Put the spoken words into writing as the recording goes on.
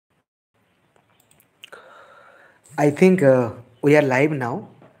I think we are live now.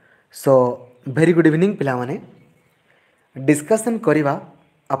 So very good evening पिलामाने discussion करिवा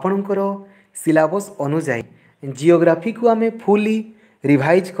आपणकर syllabus अनुसार geography को आमे fully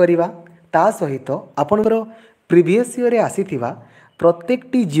revise करिवा ता सहित आपणकर प्रीवियस ईयर आसीथिबा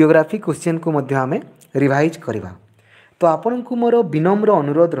प्रत्येकटी जियोग्राफी क्वेश्चन को मध्य आमे रिवाइज करिवा। तो आपन को मोर विनम्र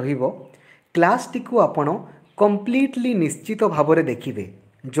अनुरोध रहिबो क्लास टी को आपण कंप्लीटली निश्चित भाव में देखिए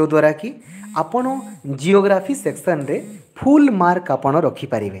जो द्वारा कि आपण जियोग्राफी सेक्शन रे फुल मार्क आपण रखी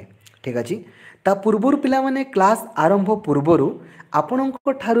पारिबे। ठीक अछि ता पूर्वर पिला माने क्लास आरंभ पूर्वरु आपणक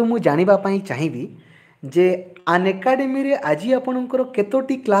ठारू मु जानिबा पई चाहिबी जे अन एकेडमी रे आज आपणकर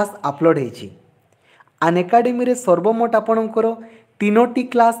केतोटी क्लास अपलोड हेछि। अन एकेडमी रे सर्वमोट आपणकर 3टी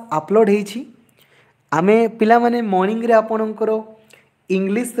क्लास अपलोड हेछि। आमे पिला माने मॉर्निंग रे आपणकर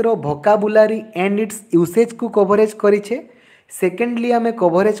English row वोकाबुलारी and it's usage को कवरेज करिछे। सेकेंडली आमे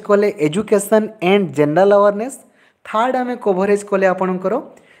कवरेज कले education and general awareness. Third आमे कवरेज कले आपणकर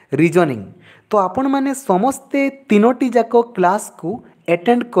रीजनिंग। तो आपण माने समस्ते 3टी जाको क्लास को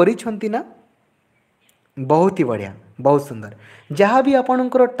अटेंड करिछंती ना। बहुत ही बढ़िया बहुत सुंदर जहाँ भी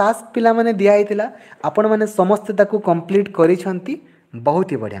आपणकर टास्क पिला माने दिया हैतिला आपण माने समस्ते ताकू कंप्लीट करिछंती।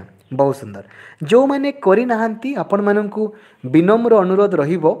 बहुत ही बढ़िया बहुत सुंदर जो माने करि नाहंती आपण माननकू विनम्र अनुरोध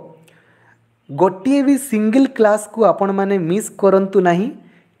रहिबो गोटिए भी सिंगल क्लास को आपण माने मिस करंतु नाही।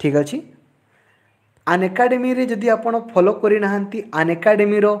 ठीक अछि अन एकेडमी रे जदि आपण फॉलो करि नाहंती अन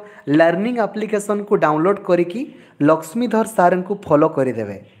एकेडमी रो लर्निंग एप्लीकेशन को डाउनलोड करिकी लक्ष्मीधर सार को फॉलो करि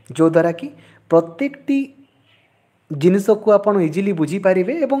देबे जो द्वारा कि प्रत्येकटी जिनिस को आपण इजीली बुझी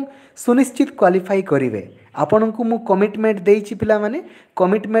पारिबे एवं सुनिश्चित क्वालिफाई करिवे। आपण को मु कमिटमेंट देइछि पिला माने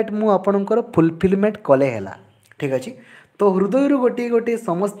कमिटमेंट मु आपणकर फुलफिलमेंट कले हैला। ठीक अछि तो हृदय रु गोटे गोटे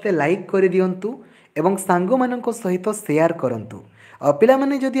समस्ते लाइक कर दियंतु एवं सांग मानक सहित शेयर करंतु। पिला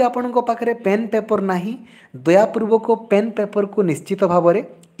माने जदि आपणक पाखरे पेन पेपर नाही दयापूर्वक पेन पेपर को निश्चित भाव में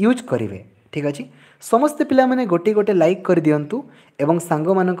यूज करिवे। ठीक अछि समस्त पिला माने गोटे गोटे लाइक कर दियंतु एवं सांग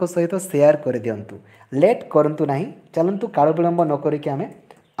मानक सहित शेयर कर दियंतु। लेट करंतु नाही चलंतु काल विलंब न करिके आमे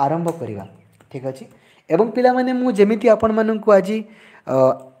आरंभ करिवा। ठीक अछि एवं पिला माने मु जेमिति आपण माननकु आजी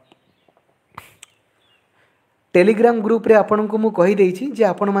टेलीग्राम ग्रुप रे आपण को मु कहि देइछि जे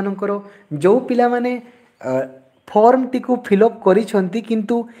आपण मानकर जो पिला माने फॉर्म टी को फिलअप करिसंती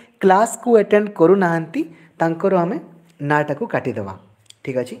किंतु क्लास को अटेंड करू नाहंती तांकर हमें नाटा को काटी देबा।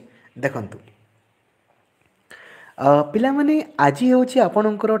 ठीक अछि देखंतु पिला माने आजी होछि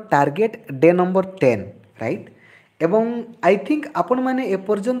आपणकर टार्गेट डे नंबर 10 राइट एवं आई थिंक आपण माने ए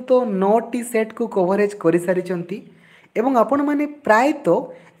पर्यंत 9टी सेट को कवरेज करि सारिचंती एवं आपण माने प्राय तो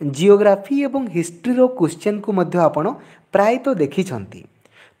जियोग्राफी एवं हिस्ट्री रो क्वेश्चन को मध्य आपण प्राय तो देखि छंती।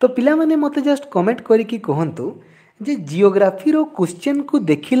 तो पिला माने मते जस्ट कमेंट करी कि कहंतु जे जियोग्राफी रो क्वेश्चन को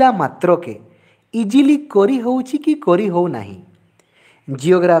देखिला मात्र के इजीली करी होउची कि करी हो नाही।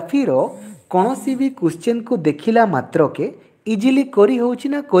 जियोग्राफी रो कोनोसी भी क्वेश्चन को देखिला मात्र के इजीली करी होउची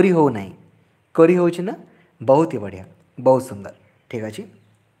ना करी हो नाही करी होउची ना। बहुत ही बढ़िया बहुत सुंदर ठीक अछि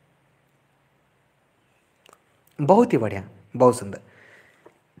बहुत ही बढ़िया बहुत सुंदर।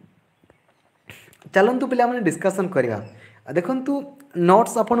 चलंतु पिला माने डिस्कशन करिवा। देखंतु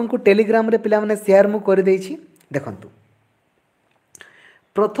नोट्स आपन को टेलीग्राम रे पिला माने शेयर मु कर देछि। देखंतु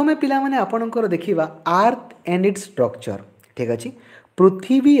प्रथमे पिला माने आपनकर देखिबा अर्थ एंड इट्स स्ट्रक्चर। ठीक अछि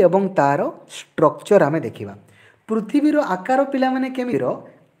पृथ्वी एवं तार स्ट्रक्चर हमें देखिबा। पृथ्वी रो आकार पिला माने केमि रो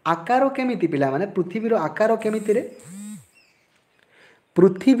आकार केमिति पिला माने पृथ्वी रो आकार केमिति रे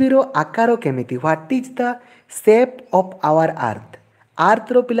पृथ्वी रो आकार केमिति what is the shape of our earth.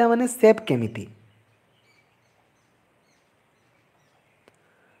 अर्थ रो पिला माने शेप केमिति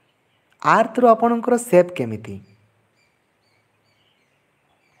अर्थ रो आपनकर शेप केमिति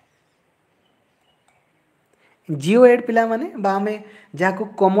जिओएड पिला माने बा हमें जाको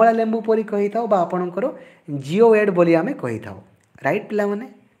कमला लेंबू परी कहि थाओ बा आपनकर जिओएड बोली हमें कहि थाओ। राइट पिला माने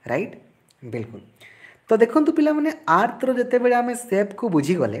राइट बिल्कुल। तो देखंतु पिला माने अर्थ रो जते बेले हमें शेप को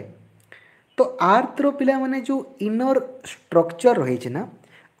बुझी गले तो अर्थ रो पिला माने जो इनर स्ट्रक्चर रही छै ना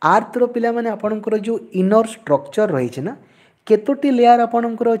अर्थ रो पिला माने आपनकर जो इनर स्ट्रक्चर रही छै ना केतोटी लेयर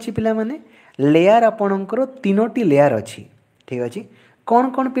आपनकर अछि पिला माने लेयर आपनकर 3टी लेयर अछि। ठीक अछि कौन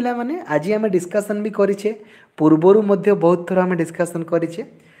कौन पिला माने आज आम डिस्कशन भी करिछे पूर्वरु मध्य बहुत थोड़ा आम डिस्कशन करिछे।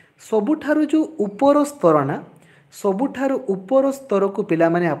 सबुठारु जो ऊपर स्तर ना सबुठारु ऊपर स्तर को पिला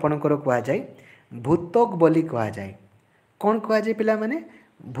माने आपनकर कहा जाय भूतक बोली कहा जाय। कौन कहा जाय पिला माने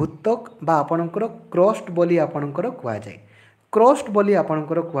भूतक बा आपनकर क्रस्ट बोली आपनकर कहा जाय। क्रस्ट बोली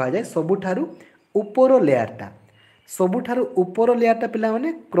आपनकर कहा जाय सबुठारु ऊपर लेयरटा सबुठारु ऊपर लेयरटा पिला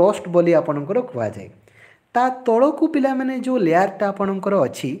माने क्रस्ट बोली आपनकर कहा जाय। ता तळकू पिला माने जो लेयरटा आपनकर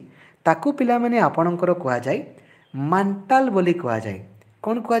अछि ताकू पिला माने आपनकर कहा जाय मांटाल बोली कह जाए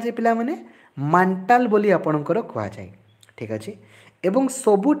कौन कह जाए पिला माने मांटाल बोली आपणकर कह जाए ठीक अच्छे एवं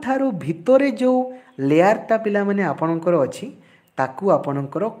सबुठारु भितरे जो लेयरटा पिला माने आपणकर अछि ताकू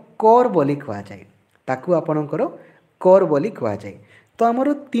आपणकर कोर बोली कह जाए ताकू आपणकर कोर बोली कह जाए तो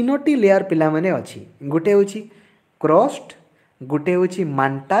आमर तीनोटी लेयर पिला माने अछि गुटे होछि क्रस्ट गुटे होछि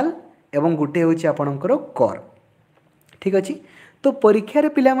मांटाल एवं गुटे होछि आपणकर कोर ठीक अच्छे तो परीक्षा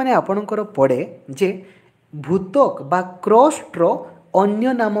पिला माने आपणकर पड़े जे भूतक बा क्रस्टर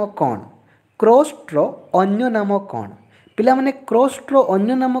अन्य नाम कौन क्रस्टर अन्य नाम कौन पिला माने क्रस्टर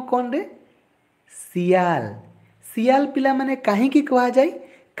अन्य नाम कौन रे सियाल सियाल पिला माने काहे की कहा जाए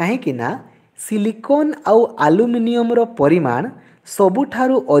काहे की ना सिलिकॉन आउ एल्युमिनियम रो परिमाण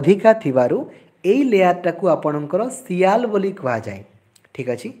सबुठारु अधिका थिबारु एई लेयरटा को आपणकर सियाल बोली कहा जाए ठीक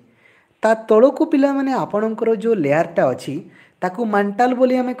अछि ता तळको पिला माने आपणकर जो लेयरटा अछि ताकू मांटाल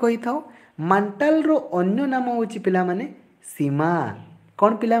बोली आमे कहि थाउ मांटाल रो अन्य नाम होछि पिला माने सीमा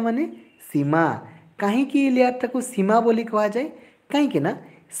कौन पिला माने सीमा काहे की लेयरटा को सीमा बोली कहा जाए काहे की ना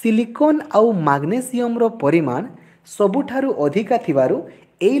सिलिकॉन आउ मैग्नीशियम रो परिमाण सबुठारु अधिका थिबारु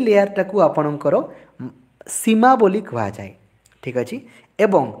एई लेयरटा को आपणकर सीमा बोली कहा जाए ठीक अछि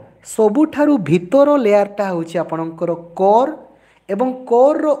एवं सबुठारु भितर लेयरटा होछि आपणकर कोर एवं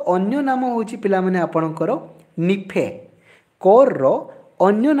कोर रो अन्य नाम होछि पिला माने आपणकर निफे कोर रो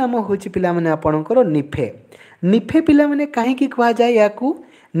अन्य नाम होछि पिला माने आपणकर निफे निफे पिला माने काहे की कहा जाए याकू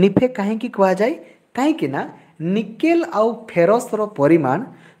निफे काहे की कहा जाए काहे की ना निकेल आउ फेरस रो परिमाण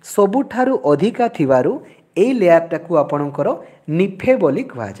सबुठारु अधिका थिबारु एई लेयरटा को आपणकर निफे बोली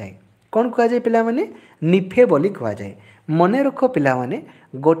कहा जाए कौन कहा जाए पिला माने निफे बोली कहा जाए मने रख पिला माने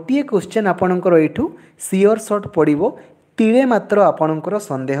गोटिए क्वेश्चन आपणकर एठू सियोर शॉर्ट पड़िबो तिळे मात्र आपणकर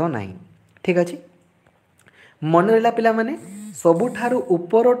संदेह नाही ठीक अछि मन रहला पिला माने सबुठारु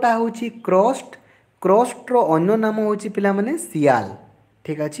उपरटा होछि क्रस्ट क्रस्ट रो अन्य नाम होछि पिला माने सियाल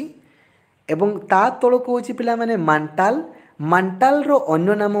ठीक अछि एवं ता तळको होछि पिला माने मांटाल मांटाल रो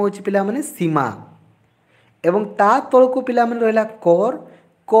अन्य नाम होछि पिला माने सीमा एवं ता तळको पिला माने रहला कोर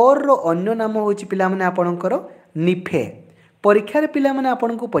कोर रो अन्य नाम होछि पिला माने आपणकर निफे परीक्षा रे पिला माने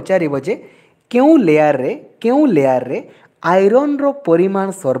आपनको पचारिबो जे केउ लेयर रे आयरन रो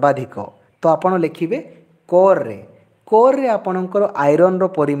परिमाण सर्वाधिक तो आपण लिखिबे कोर रे आपणकर आयरन रो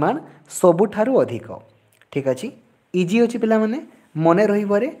परिमाण सबुठारु अधिक ठीक अछि इजी अछि पिला माने मने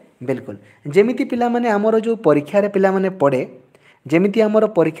रहिबो रे बिल्कुल जेमिति पिला माने हमर जो परीक्षा रे पिला माने पड़े जेमिति हमर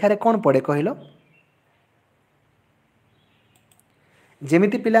परीक्षा रे कोन पड़े कहिलो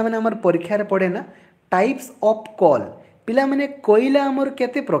जेमिति पिला माने हमर परीक्षा रे पड़े ना टाइप्स ऑफ कोल पिला माने कोइला हमर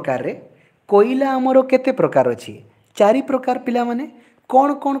केते प्रकार रे कोइला हमर केते प्रकार अछि चारि प्रकार पिला माने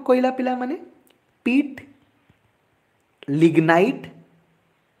कोन कोन कोइला पिला माने पीट लिग्नाइट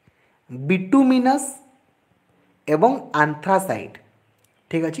बिटुमिनस एवं एंथ्रासाइट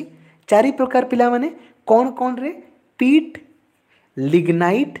ठीक अछि चारि प्रकार पिला माने कोन कोन रे पीट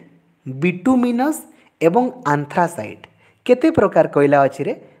लिग्नाइट बिटुमिनस एवं एंथ्रासाइट केते प्रकार कोइला अछि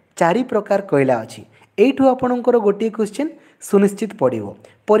रे चारि प्रकार कोइला अछि एठू आपणकर गोटे क्वेश्चन सुनिश्चित पड़िबो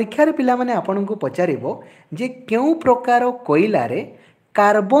परीक्षा रे पिला माने आपणको पचारिबो जे केउ प्रकार कोइला रे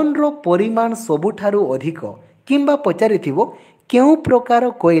कार्बन रो परिमाण सबुठारु अधिक किंबा पचारिथिबो केउ प्रकार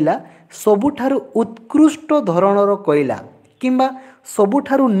कोइला सबुठारु उत्कृष्ट धरणर कोइला किंबा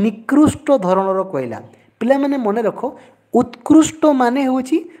सबुठारु निकृष्ट धरणर कोइला पिला माने मने रखो उत्कृष्ट माने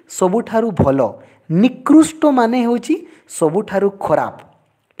होची सबुठारु भलो निकृष्ट माने होची सबुठारु खराब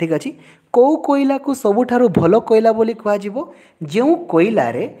ठीक अछि को कोइला को सबुठारु भलो कोइला बोली कहा जिवो जेउ कोइला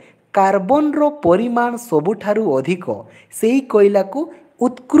रे कार्बन रो परिमाण सबुठारु अधिक सेही कोइला को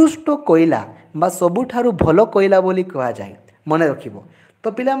उत्कृष्ट कोइला बा सबुठारु भलो कोइला बोली कहा जाए मने रखिबो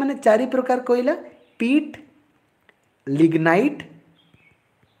तो पिला माने चारि प्रकार कोइला पीट लिग्नाइट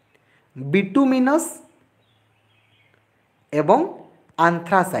बिटुमिनस एवं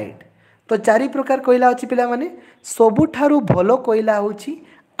एंथ्रासाइट तो चारि प्रकार कोइला अछि पिला माने सबुठारु भलो कोइला होछि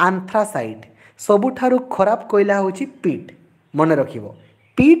एंथ्रासाइट सबुठारु खराब कोइला होछि पीट मने रखिबो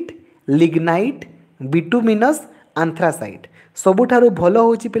पीट लिग्नाइट बिटुमिनस एंथ्रासाइट सबुठारु भलो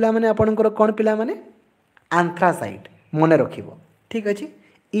होछि पिला माने आपनकर कोन पिला माने एंथ्रासाइट मने रखिबो ठीक अछि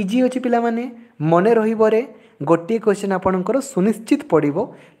इजी अछि पिला माने मने रहिबो रे गोटे क्वेश्चन आपनकर सुनिश्चित पड़िबो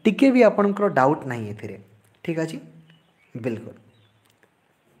टिके भी आपनकर डाउट नाही एथिरे ठीक अछि बिल्कुल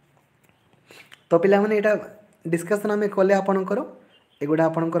तो पिला माने एटा डिस्कशन हमें कले आपनकर एगुडा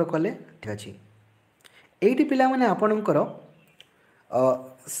आपनकर कले ठीक अछि एइटी पिला माने आपनकर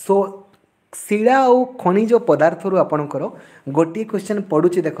शिला और खनिज पदार्थ रु आपनकर गोटे क्वेश्चन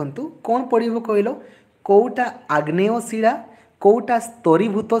पड़ुछि देखंतु कोन पड़िबो कहलो कोउटा आग्नेय शिला कोउटा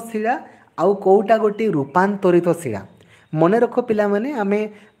स्तरीभूत शिला आउ कोटा गोटे रूपांतरित शिला। मन रख पिला माने आमे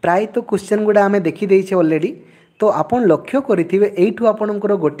प्रायतः क्वेश्चन गुड़ा आमे देखी देइछे ऑलरेडी। तो आपण लक्ष्य करिथिबे एइठु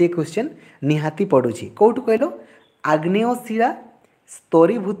आपणकर गोटे क्वेश्चन निहाती पडुची कोठु कहलो आग्नेय शिला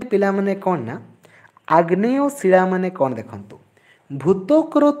स्तरीभूत पिला माने कोन ना आग्नेय शिला माने कोन देखंतु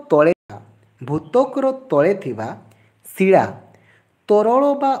भूतकर तले थिबा शिला तरल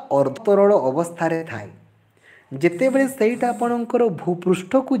बा अर्धतरल अवस्था थाए जेतेबेले सेटा आपणकर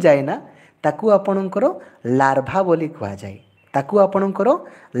भूपृष्ठ को जाए ना ताकू आपणकर लार्भा बोली कहा जाए ताकू आपणकर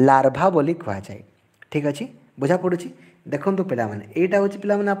लार्भा बोली कहा जाए। ठीक अच्छे बुझा पड़ुची देखंतु पिला माने एटा होची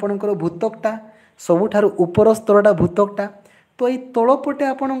पिला माने आपणकर भूतकटा सबुठारु ऊपर स्तरटा भूतकटा तो ये तलपटे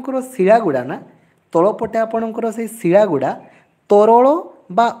आपणकर शिला गुड़ा ना तलपटे आपणकर से शिला गुड़ा तरल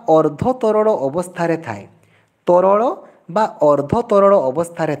बा अर्धतरल अवस्था थाए तरल बा अर्धतरल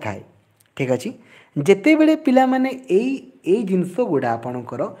अवस्था थाए। ठीक अच्छे जेतेबेले पिला माने एई जिनस गुड़ा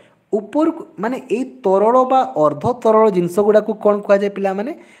आपणकर ऊपर माने एई तरल बा अर्धतरल जिनस गुड़ा को कौन कहा जाए पिला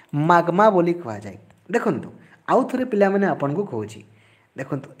माने माग्मा बोली कहा जाए। देखंतु आउ थरे पिला माने आपन को कहूची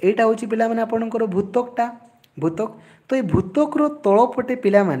देखंतु एटा होची पिला माने आपणकर भूतक तो ये भूतकर तलपटे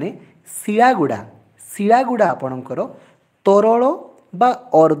पिला माने शिला गुड़ा आपणकर तरल बा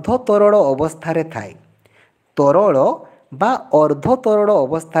अर्धतरल अवस्था थाए तरल बा अर्धतरल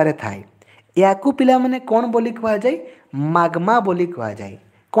अवस्था थाए याकू पिला माने कौन बोली कहा जाए माग्मा बोली कहा जाए।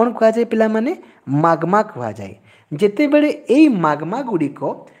 कौन कहा जाए पिला माने माग्मा कहा जाए। जेते बेले एई माग्मा गुडी को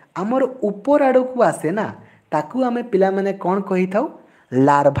आमर ऊपर आड़ को आसे ना ताकू आमे पिला माने कौन कही थाउ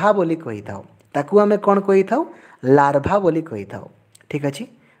लार्भा बोली कही थाउ ताकू आमे कौन कही थाउ लार्भा बोली कही थाउ। ठीक अछि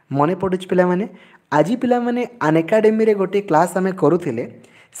मने पडुछ पिला माने आज पिला माने अनएकाडेमी रे गोटे क्लास आमे करूथिले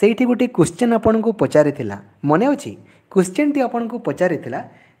सेठी गोटे क्वेश्चन आपन को पचारिथिला मने अछि क्वेश्चन टी आपन को पचारिथिला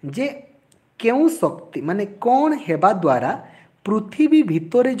जे केउ शक्ति माने कौन हेबा द्वारा पृथ्वी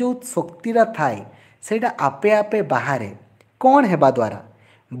भितरे जो शक्तिरा थाए सेटा आपे आपे बाहरे कौन हेबा द्वारा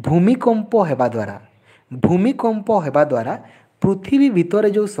भूमिकंप हेबा द्वारा पृथ्वी भितरे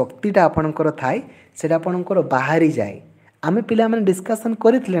जो शक्तिटा आपणकर थाए सेटा आपणकर बाहरी जाए। आमे पिला माने डिस्कशन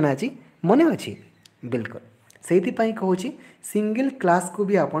करिथिले ना जी मने अछि बिल्कुल सेति पई कहूची सिंगल क्लास को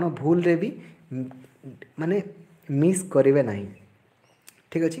भी आपण भूल रे भी माने मिस करिवे नाही।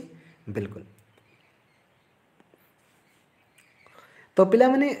 ठीक अछि बिल्कुल तो पिला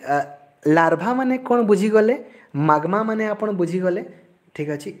माने लार्भा माने कौन बुझीगले माग्मा माने आपण बुझीगले। ठीक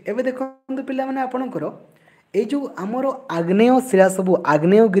अच्छे एवं देखो पिला माने आपणकर ये जो आमर आग्नेय शिला सबू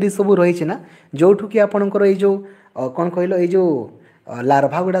आग्नेयगिरी सबू रही ना जोठू कि आपणकर ये जो कौन कहल ये जो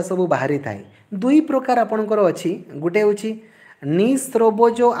लार्भा गुड़ा सब बाहरी थाए दुई प्रकार आपणकर अच्छी गोटे हूँ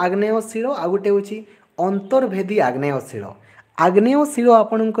निस्रबज आग्नेयशील आ गोटे हूँ अंतर्भेदी आग्नेयशील। आग्नेयशील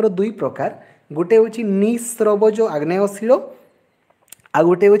आपणकर दुई प्रकार गोटे हूँ निस्रबज आग्नेयशील आ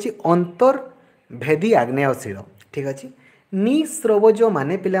गोटे हूँ अंतर्भेदी आग्नेयशील। ठीक अच्छे निस्रबज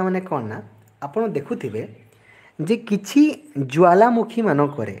माने पिला माने कौन ना आपण देखुथिबे जे किछि ज्वालामुखी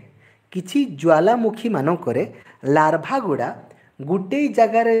मानकरे लार्भा गुड़ा गोटे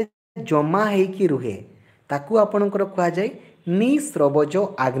जगार जमा होइकी रुहे ताकू आपणकर कहा जाए निस्रबज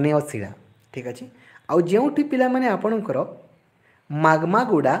आग्नेयशिला। ठीक अच्छे आउ जेउठी पिला माने आपणकर माग्मा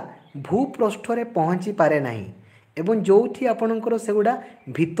गुड़ा भूपृष्ठ रे पहुँची पारे नाही एवं जोठी आपणकर सेगुड़ा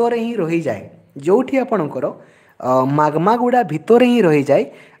भितर ही रही जाए जोठी आपणकर माग्मा गुड़ा भितर ही रही जाए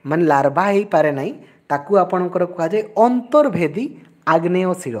माने लार्भा ही पारे नाही ताकू आपणकर कहा जाए अंतर्भेदी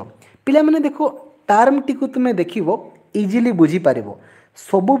आग्नेयशील। पिला माने देखो टर्म टिकु तुमे देखिबो इजीली बुझी पारिबो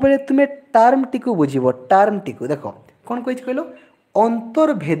सबु बेले तुमे टर्म टिकु बुझिबो टर्म टिकु देखो कौन कहि कहलो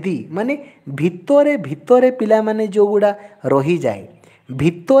अंतर्भेदी माने भितरे भितरे पिला माने जो गुड़ा रही जाए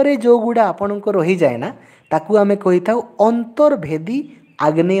भितरे जो गुड़ा आपणकर रही जाए ना ताकू आमे कहि थाउ अंतर्भेदी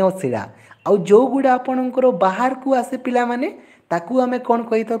आग्नेयशिला। आउ जो गुड़ा आपणकर बाहर को आसे पिला माने ताकू आमे कौन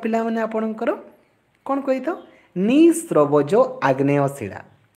कहि थाउ पिला माने आपणकर कौन कहि थाउ निस्रबज आग्नेयशिला।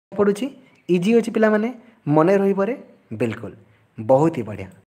 पड़ुछि इजी अछि पिला माने मने रही परे बिल्कुल बहुत ही बढ़िया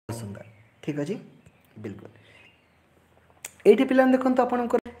बहुत सुंदर। ठीक अछि बिल्कुल एठी पिला देखंतु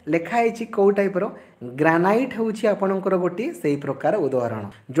आपणकर लेखा है कौ टाइप रो ग्रानाइट होची आपणकर गोटी सही प्रकार उदाहरण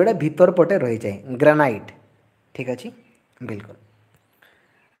जोड़ा भीतर पटे रही जाए ग्रानाइट। ठीक अछि बिल्कुल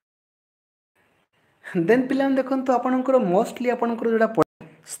देन पिला देखंतु आपणकर मोस्टली आपणकर जोड़ा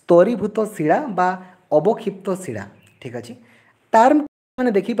स्तरीभूत शिला बा अवक्षिप्त शिला। ठीक अछि टर्म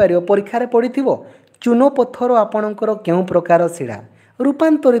माने देखि पारियो परीक्षा रे पडिथिबो चूनो पत्थर आपणकर केउ प्रकार शिला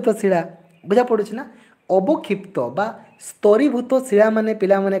रूपांतरित शिला बुझा पड़ुछि ना। अवक्षिप्त बा स्तरीभूत शिला माने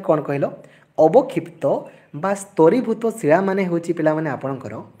पिला माने कोन कहलो अवक्षिप्त बा स्तरीभूत शिला माने होची पिला माने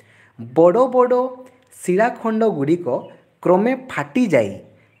आपणकर बड़ बड़ शिलाखंड गुड़िक क्रमे फाटी जाए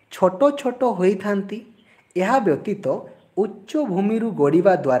छोट छोट होइथांती। यह व्यतीत उच्च भूमि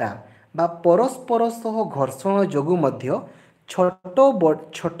गड़िबा द्वारा बा परस्पर सह घर्षण जोगु मध्य छोट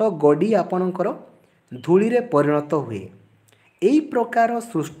छोट गड़ी आपणकर धूली रे परिणत हुए। एई प्रकार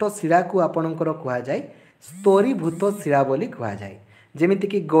सृष्ट शिला को आपणकर कहा जाए स्तरीभूत शिला बोली कहा जाए। जेमिति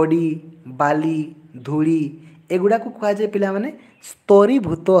कि गड़ी बाली धूली एगुड़ा को कहा जाए पिला माने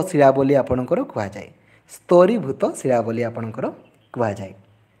स्तरीभूत शिला बोली आपणकर कहा जाए। स्तरीभूत शिला बोली आपणकर कहा जाए।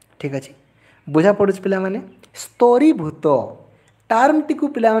 ठीक अच्छे बुझा पड़ुछ पिला माने स्तरीभूत टर्म टी को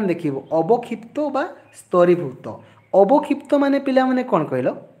पिला माने देखिबो अवक्षिप्त बा स्तरीभूत। अवक्षिप्त माने पिला माने कोन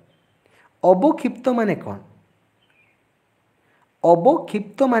कहलो अवक्षिप्त माने कोन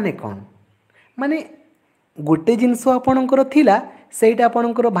अवक्षिप्त माने कोन माने गोटे जिनस आपणकर थिला सेटा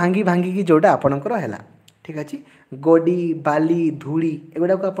आपणकर भांगी भांगी की जोटा आपणकर हैला। ठीक अच्छे गड़ी बाली धूली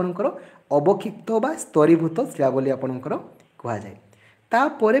एगुड़ा को आपणकर अवक्षिप्त बा स्तरीभूत शिला बोली आपणकर कहा जाए।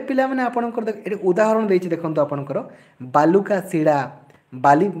 तापर पिला माने आपणकर एटी उदाहरण देछि देखंतु आपणकर बालुका शिला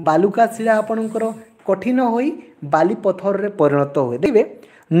बालुका शिला आपणकर कठिन होई बाली पत्थर रे परिणत होए। देखबे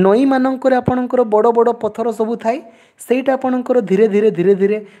नई मानकर आपणकर बड़ बड़ पत्थर सब थाए सेटा आपणकर धीरे धीरे धीरे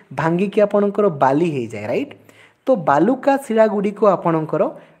धीरे भांगी कि आपणकर बाली हो जाए। राइट तो बालुका शिला गुडी को आपणकर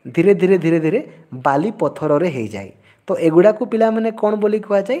धीरे धीरे धीरे धीरे बाली पत्थर रे हो जाए। तो एगुड़ा को पिला माने कोन बोली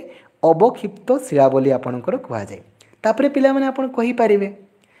कहा जाए अवक्षिप्त शिला बोली आपणकर कहा जाए। तापरे पिला माने आपण कहि परिबे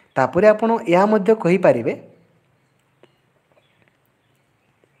तापरे आपण या मध्य कहि परिबे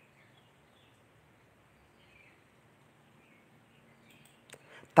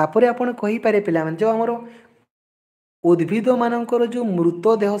तापरे आपण कहि पारे पिला माने जो हमरो उद्भिद मानकर जो मृत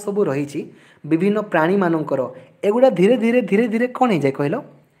देह सब रही विभिन्न प्राणी मानकर एगुड़ा धीरे धीरे धीरे धीरे कौन हो जाए कहलो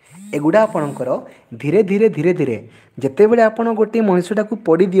एगुड़ा आपणकर धीरे धीरे धीरे धीरे जिते बड़े आपण गोटे मनुष्यटा को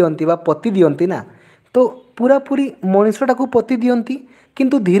पड़ी दियंती बा पति दियंती ना तो पूरा पूरी मनुष्यटा को पति दियंती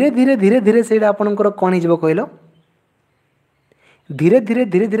किंतु धीरे धीरे धीरे धीरे सेटा आपणकर कौन हो कहलो धीरे धीरे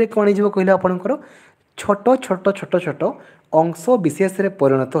धीरे धीरे कौन हो कहलो आपणकर छोट छोट छोट छोट अंश विशेष रे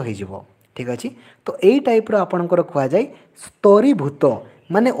परिणत हो। ठीक अच्छे तो यही टाइप आपणकर कहा जाए स्तरीभूत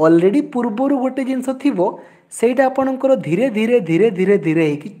माने ऑलरेडी पूर्वर गोटे जिनस थिबो सेटा आपणकर धीरे धीरे धीरे धीरे धीरे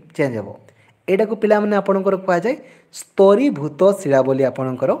होकी चेंज हो। एटा को पिला माने आपणकर कहा जाए स्तरीभूत शिला बोली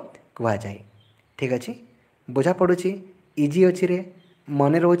आपणकर कहा जाए। ठीक अच्छे बुझा पड़ुछि इजी अच्छी रे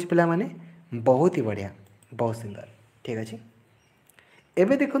मन रोच पिला माने बहुत ही बढ़िया बहुत सुंदर। ठीक अच्छे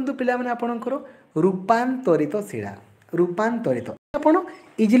एबे देखंतु पिला माने आपणकर रूपांतरित शिला रूपांतरित आपण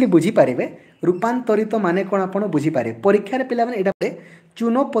इजिली बुझी पारिबे रूपांतरित माने कोन आपण बुझी पारे परीक्षा रे पिला माने एटा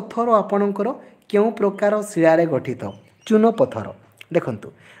चून पत्थर आपणकर केउ प्रकार शिला रे गठित चून पत्थर देखंतु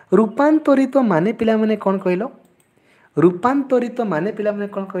रूपांतरित माने पिला माने कोन कहलो रूपांतरित माने पिला माने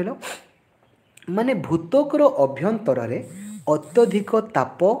कोन कहलो माने भूतकर अभ्यंतर रे अत्यधिक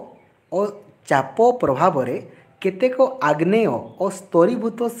ताप और चाप प्रभाव रे केतेक आग्नेय और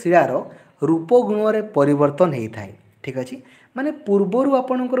स्तरीभूत शिलार रूप गुण रे परिवर्तन होता है। ठीक अच्छे माने पूर्वर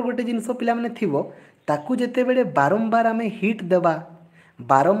आपणकर गोटे जिनस पिला माने थिबो ताकू जेते बेले बारंबार आमे हिट देबा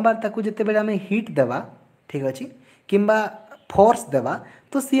बारंबार ताकू जेते बेले आमे हिट देबा ठीक अच्छे किंबा फोर्स देबा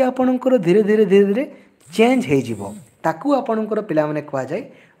तो सी आपणकर धीरे धीरे धीरे धीरे चेंज हो जिवो ताकू आपणकर पिला माने कहा जाए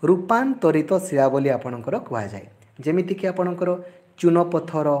रूपांतरित शिला बोली आपणकर कहा जाए। जेमिति कि आपणकर चून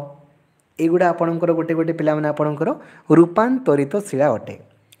पत्थर एगुड़ा आपणकर गोटे गोटे पिला माने आपणकर रूपांतरित शिला अटे।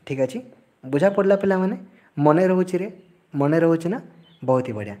 ठीक अच्छे बुझा पड़ला पिला माने मने रहउछि रे मने रहउछि ना बहुत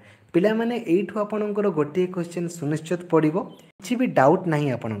ही बढ़िया पिला माने एठू आपणकर गोटे क्वेश्चन सुनिश्चित पड़िबो किछि भी डाउट नाही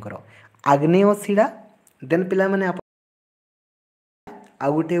आपणकर आग्नेय शिला देन पिला माने आ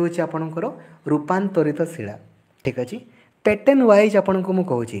गोटे होछि आपणकर रूपांतरित शिला। ठीक अच्छे पैटर्न वाइज आपनको मु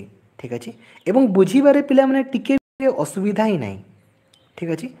कहूछि। ठीक अच्छे एवं बुझीबारे पिला माने टिके असुविधा ही नाही। ठीक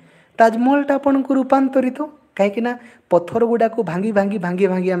अच्छे ताजमहलटा आपनको रूपांतरित कहीं पत्थर गुड़ा को भांगी भांगी भांगी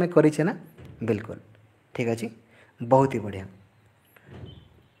भांगी आम करें ना बिल्कुल। ठीक अच्छे बहुत ही बढ़िया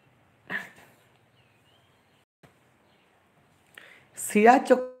शिला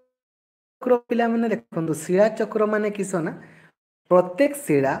चक्र पिला माने देखो शिला चक्र माने किस ना प्रत्येक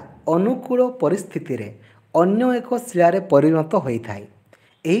शिला अनुकूल परिस्थिति रे अन्य एक शिला रे परिणत होता है।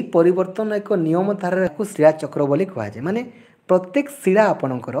 यही परिवर्तन एक नियम धारा को शिला चक्र बोली कहा जाए। माने प्रत्येक शिला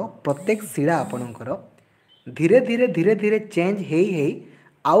आपणकर धीरे धीरे धीरे धीरे चेंज हो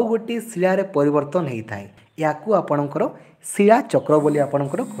आउ गोटे शिला रे परिवर्तन होता है या आपणकर शिला चक्र बोली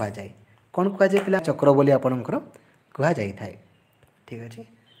आपणकर कहा जाए। कौन कहा जाए शिला चक्र बोली आपणकर कहा जाए थाए। ठीक अच्छे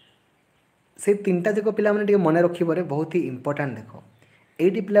से तीनटा जाक पिला माने मन रखिबारे बहुत ही इंपोर्टेंट देखो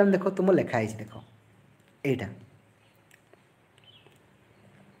एटी पिला देखो तुम लेखाई देखो एटा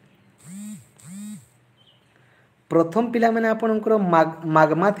प्रथम पिला माने आपणकर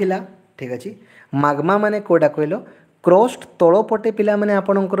मागमा थिला ठीक अछि मागमा माने कोडा कहलो क्रस्ट तळ पटे पिला माने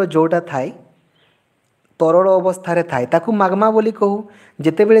आपणकर जोटा थाए तरल अवस्था रे थाए ताकू मागमा बोली कहू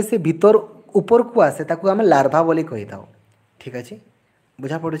जेतेबेले से भीतर ऊपर को आसे ताकू आमे लार्भा बोली कहि थाओ ठीक अछि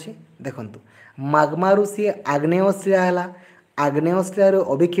बुझा पड़ुछि देखंतु मागमारु सी आग्नेय शिला हला आग्नेय शिलार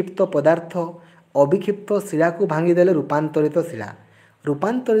अभिक्षिप्त पदार्थ अभिक्षिप्त शिला को भांगी देले रूपांतरित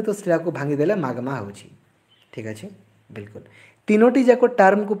शिला को भांगी देले मागमा होछि ठीक अछि बिल्कुल तीनोटी जाको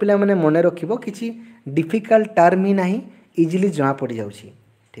टर्म को पिला माने मने रखिबो किछि डिफिकल्ट टर्म ही नाही इजीली जना पड़ी जाउछि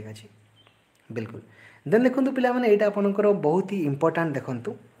ठीक अछि बिल्कुल देन देखंतु पिला माने एटा आपनकर बहुत ही इंपोर्टेंट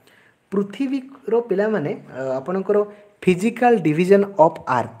देखंतु पृथ्वी रो पिला माने आपनकर फिजिकल डिवीजन ऑफ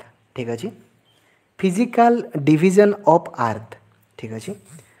अर्थ ठीक अछि फिजिकल डिवीजन ऑफ अर्थ ठीक अछि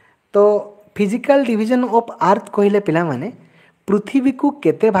तो फिजिकल डिवीजन ऑफ अर्थ कहले पिला माने पृथ्वी को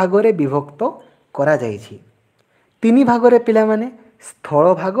केते भागरे विभक्त करा जायछि तीन भागरे पिला माने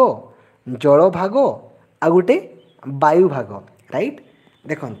स्थल भाग जल भाग आ गुटे वायु भाग राइट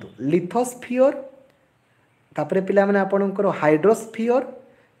देखंतु लिथोस्फियर तापरे पिला माने आपनकर हाइड्रोस्फियर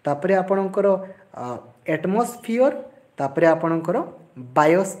तापरे आपनकर एटमॉस्फियर तापरे आपनकर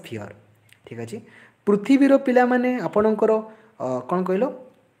बायोस्फियर ठीक अछि पृथ्वीर पिला माने आपनकर कोन कहलो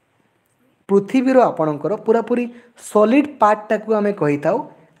पृथ्वीर आपणकर पूरा पूरी सॉलिड पार्टा को आमे कहि थाउ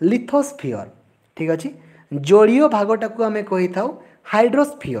लिथोस्फियर ठीक अछि जलीय भागटा को आमे कहि थाउ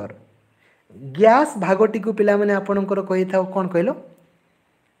हाइड्रोस्फियर गैस भागटी को पिला माने आपणकर कहि थाउ कोन कहलो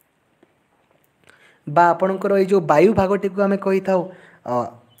बा आपणकर ए जो वायु भागटी को आमे कहि थाउ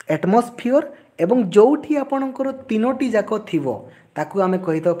एटमॉस्फियर एवं जोठी आपणकर तीनोटी जाको थिवो ताकू आमे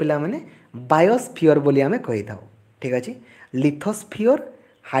कहि थाउ पिला माने बायोस्फियर बोली आमे कहि थाउ ठीक अछि लिथोस्फियर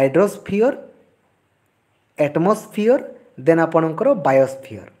हाइड्रोस्फियर एटमॉस्फियर देन आपणकर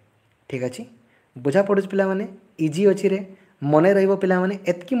बायोस्फियर ठीक अछि बुझा पड़ुछ पिला माने इजी अछि रे मने रहइबो पिला माने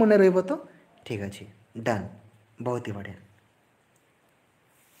एतकी मने रहइबो तो ठीक अछि डन बहुत ही बढ़िया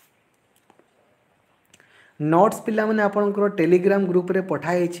नोट्स पिला माने आपणकर टेलीग्राम ग्रुप रे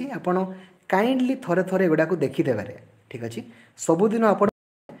पठाई छी आपण काइंडली थोरे थोरे एगुडा को देखि देबारे ठीक अछि सबुदिन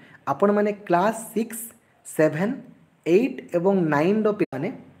आपण माने क्लास 6 7 8 एवं 9 रो पिला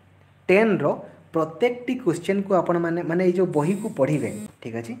माने 10 रो प्रत्येक टी क्वेश्चन को आपण माने माने ए जो बही को पढ़िबे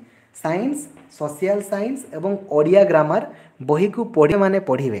ठीक अछि साइंस सोशल साइंस एवं ओडिया ग्रामर बही को पढ़े माने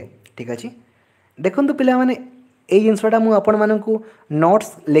पढ़िबे ठीक अछि देखंतु पिला माने ए जिंसटा मु आपण मानकू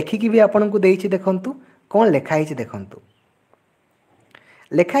नोट्स लेखिकी भी आपण को देइछि देखंतु कोन लेखा हिछि देखंतु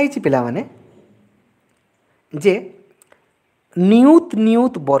लेखा हिछि पिला माने जे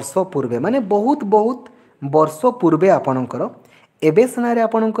नियुत वर्ष पूर्वे माने बहुत बहुत वर्ष पूर्वे आपणकर एबे सनारे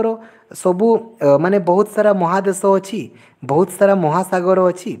आपणकर सबु माने बहुत सारा महादेश अछि बहुत सारा महासागर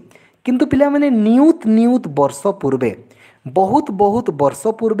अछि किंतु पिला माने नियुत वर्ष पूर्वे बहुत बहुत वर्ष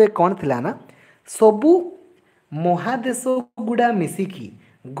पूर्वे कौन थिला ना सबु महादेश गुडा मिसिकी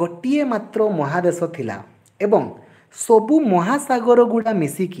गोटिए मात्र महादेश थिला एवं सबु महासागर गुडा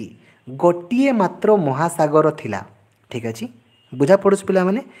मिसिकी गोटिए मात्र महासागर थिला ठीक अछि बुझा पड़ुछ पिला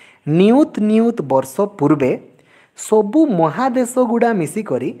माने नियुत वर्ष पूर्वे सबु महादेश गुडा मिसी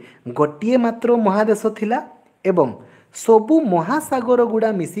करी गोटिए मात्र महादेश थिला एवं सबु महासागर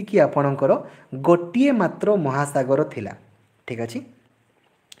गुडा मिसिकी आपणकर गोटिए मात्र महासागर थिला ठीक अछि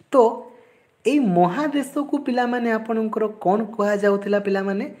तो एई महादेश को पिला माने आपणकर कोन कहा जाउथिला पिला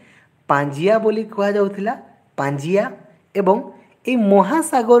माने पांजिया बोली कहा जाउथिला पांजिया एवं एई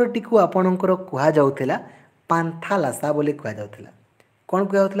महासागर टी को आपणकर कहा जाउथिला पांथालासा बोली कहा जाउथिला कोन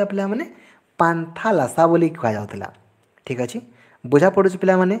कहा जाउथिला पिला माने पांथालासा बोली कहा जाउथिला ठीक अछि बुझा पड़ुछ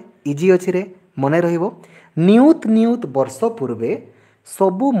पिला माने इजी अछि रे मने रहिबो नियुत वर्ष पूर्वे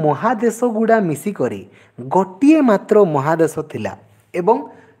सबु महादेश गुडा मिसी करी गोटिए मात्र महादेश थिला एवं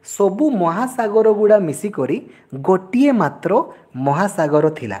सबु महासागर गुडा मिसी करी गोटिए मात्र महासागर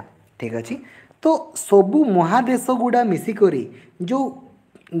थिला ठीक अछि तो सबु महादेश गुडा मिसी करी जो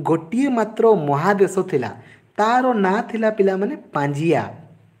गोटिए मात्र महादेश थिला तारो ना थिला पिला माने पांजिया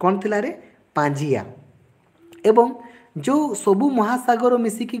कोन थिला रे पांजिया एवं जो सबु महासागर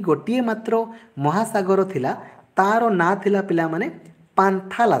मिसिकी गोटिए मात्र महासागर थिला तारो ना थिला पिला माने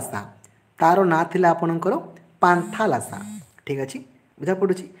पांथालासा तारो ना थिला आपणकर पांथालासा ठीक अछि बुझा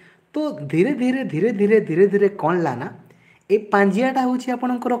पड़ुछि तो धीरे धीरे कोन लाना ए पांजियाटा होछि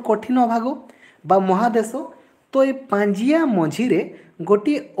आपणकर कठिन भाग बा महादेश तो ए पांजिया मझिरे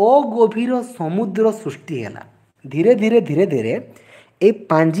गोटे अगभीर समुद्र सृष्टि हैला धीरे धीरे ए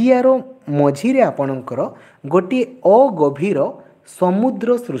पांजियार मझिरे आपणकर गोटे अगभीर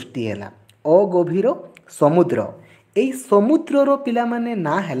समुद्र सृष्टि हैला अगभीर समुद्र एई समुद्रर पिला माने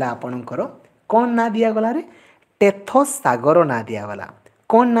ना हैला आपणकर कोन ना दिया गला रे ଟେଥସ୍ ସାଗର ନାଁ ଦିଆଗଲା।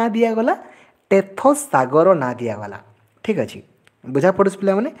 କ'ଣ ନାଁ ଦିଆଗଲା? ଟେଥସ୍ ସାଗର ନାଁ ଦିଆଗଲା। ଠିକ୍ ଅଛି, ବୁଝା ପଡ଼ୁଛି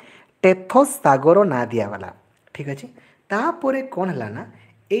ପିଲାମାନେ? ଟେଥସ୍ ସାଗର ନାଁ ଦିଆଗଲା। ଠିକ୍ ଅଛି, ତାପରେ କ'ଣ ହେଲା ନା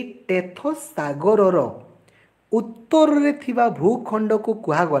ଏଇ ଟେଥସ୍ ସାଗରର ଉତ୍ତରରେ ଥିବା ଭୂଖଣ୍ଡକୁ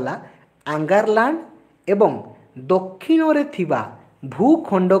କୁହାଗଲା ଆଙ୍ଗାରଲାଣ୍ଡ ଏବଂ ଦକ୍ଷିଣରେ ଥିବା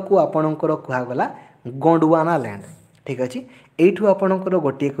ଭୂଖଣ୍ଡକୁ ଆପଣଙ୍କର କୁହାଗଲା ଗଣ୍ଡୱାନା ଲ୍ୟାଣ୍ଡ। ଠିକ୍ ଅଛି, ଏଇଠୁ ଆପଣଙ୍କର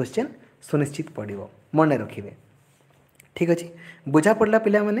ଗୋଟିଏ କ୍ୱେଶ୍ଚନ୍ ସୁନିଶ୍ଚିତ ପଡ଼ିବ, ମନେ ରଖିବେ। ଠିକ୍ ଅଛି, ବୁଝା ପଡ଼ିଲା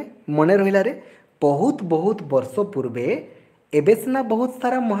ପିଲାମାନେ? ମନେ ରହିଲାରେ ବହୁତ ବହୁତ ବର୍ଷ ପୂର୍ବେ ଏବେ ସିନା ବହୁତ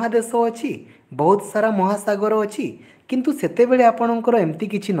ସାରା ମହାଦେଶ ଅଛି, ବହୁତ ସାରା ମହାସାଗର ଅଛି, କିନ୍ତୁ ସେତେବେଳେ ଆପଣଙ୍କର ଏମିତି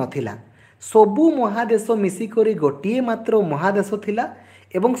କିଛି ନଥିଲା। ସବୁ ମହାଦେଶ ମିଶିକରି ଗୋଟିଏ ମାତ୍ର ମହାଦେଶ ଥିଲା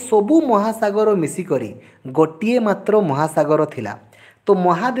ଏବଂ ସବୁ ମହାସାଗର ମିଶିକରି ଗୋଟିଏ ମାତ୍ର ମହାସାଗର ଥିଲା। ତ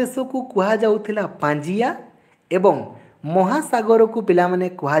ମହାଦେଶକୁ କୁହାଯାଉଥିଲା ପାଞ୍ଜିଆ ଏବଂ ମହାସାଗରକୁ ପିଲାମାନେ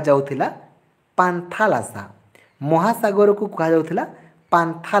କୁହାଯାଉଥିଲା ପାନ୍ଥାଲାସା। ମହାସାଗରକୁ କୁହାଯାଉଥିଲା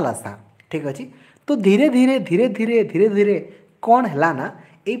ପାନ୍ଥାଲାସା। ଠିକ୍ ଅଛି, ତ ଧୀରେ ଧୀରେ କ'ଣ ହେଲା ନା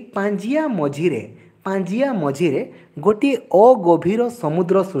ଏଇ ପାଞ୍ଜିଆ ମଝିରେ ଗୋଟିଏ ଅଗଭୀର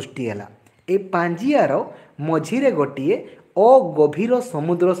ସମୁଦ୍ର ସୃଷ୍ଟି ହେଲା। ଏ ପାଞ୍ଜିଆର ମଝିରେ ଗୋଟିଏ ଅଗଭୀର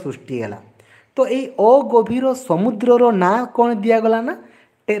ସମୁଦ୍ର ସୃଷ୍ଟି ହେଲା। ତ ଏଇ ଅଗଭୀର ସମୁଦ୍ରର ନାଁ କ'ଣ ଦିଆଗଲା ନା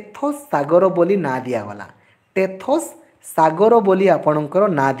ଟେଥସ୍ ସାଗର ବୋଲି ନାଁ ଦିଆଗଲା। ଟେଥସ୍ ସାଗର ବୋଲି ଆପଣଙ୍କର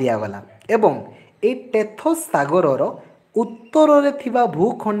ନାଁ ଦିଆଗଲା ଏବଂ ଏଇ ଟେଥସ୍ ସାଗରର ଉତ୍ତରରେ ଥିବା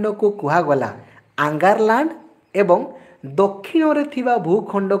ଭୂଖଣ୍ଡକୁ କୁହାଗଲା ଆଙ୍ଗାରଲାଣ୍ଡ ଏବଂ ଦକ୍ଷିଣରେ ଥିବା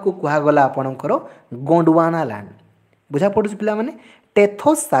ଭୂଖଣ୍ଡକୁ କୁହାଗଲା ଆପଣଙ୍କର ଗଣ୍ଡୱାନା ଲ୍ୟାଣ୍ଡ। ବୁଝା ପଡ଼ୁଛି ପିଲାମାନେ?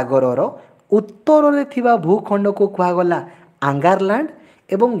 ଟେଥସ୍ ସାଗରର ଉତ୍ତରରେ ଥିବା ଭୂଖଣ୍ଡକୁ କୁହାଗଲା ଆଙ୍ଗାରଲାଣ୍ଡ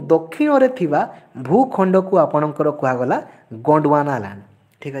ଏବଂ ଦକ୍ଷିଣରେ ଥିବା ଭୂଖଣ୍ଡକୁ ଆପଣଙ୍କର କୁହାଗଲା ଗଣ୍ଡୱାନା ଲ୍ୟାଣ୍ଡ।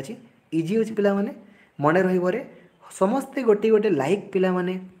 ଠିକ୍ ଅଛି, ଇଜି ଅଛି ପିଲାମାନେ, ମନେ ରହିବରେ। ସମସ୍ତେ ଗୋଟେ ଲାଇକ୍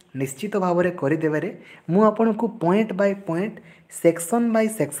ପିଲାମାନେ ନିଶ୍ଚିତ ଭାବରେ କରିଦେବାରେ ମୁଁ ଆପଣଙ୍କୁ point Bai point section Bai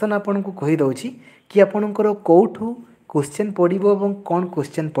section ଆପଣଙ୍କୁ କହିଦେଉଛି କି ଆପଣଙ୍କର କେଉଁଠୁ କ୍ୱେଶ୍ଚନ୍ ପଡ଼ିବ ଏବଂ କ'ଣ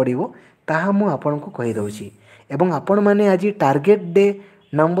କ୍ୱେଶ୍ଚନ୍ ପଡ଼ିବ ତାହା ମୁଁ ଆପଣଙ୍କୁ କହିଦେଉଛି। ଏବଂ ଆପଣମାନେ ଆଜି ଟାର୍ଗେଟ୍ ଡେ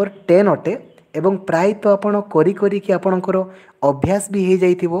ନମ୍ବର 10 ଅଟେ ଏବଂ ପ୍ରାୟତଃ ଆପଣ କରିକି ଆପଣଙ୍କର ଅଭ୍ୟାସ ବି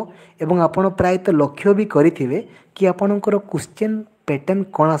ହୋଇଯାଇଥିବ ଏବଂ ଆପଣ ପ୍ରାୟତଃ ଲକ୍ଷ୍ୟ ବି କରିଥିବେ କି ଆପଣଙ୍କର କ୍ୱେଶ୍ଚନ୍ ପ୍ୟାଟର୍ନ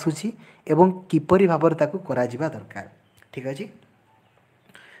କ'ଣ ଆସୁଛି ଏବଂ କିପରି ଭାବରେ ତାକୁ କରାଯିବା ଦରକାର। ଠିକ୍ ଅଛି,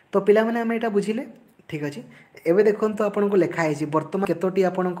 ତ ପିଲାମାନେ ଆମେ ଏଇଟା ବୁଝିଲେ। ଠିକ୍ ଅଛି, ଏବେ ଦେଖନ୍ତୁ ଆପଣଙ୍କୁ ଲେଖା ହେଇଛି ବର୍ତ୍ତମାନ କେତୋଟି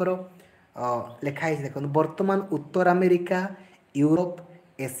ଆପଣଙ୍କର ଲେଖା ହେଇଛି ଦେଖନ୍ତୁ। ବର୍ତ୍ତମାନ ଉତ୍ତର ଆମେରିକା, ୟୁରୋପ,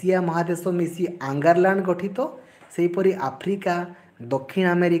 ଏସିଆ ମହାଦେଶ ମିଶି ଆଙ୍ଗାରଲାଣ୍ଡ ଗଠିତ। ସେହିପରି ଆଫ୍ରିକା, ଦକ୍ଷିଣ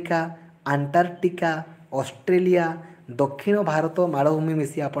ଆମେରିକା, ଆଣ୍ଟାର୍କଟିକା, ଅଷ୍ଟ୍ରେଲିଆ, ଦକ୍ଷିଣ ଭାରତ ମାଳଭୂମି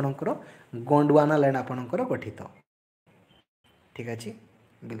ମିଶି ଆପଣଙ୍କର ଗଣ୍ଡୱାନା ଲ୍ୟାଣ୍ଡ ଆପଣଙ୍କର ଗଠିତ। ଠିକ୍ ଅଛି,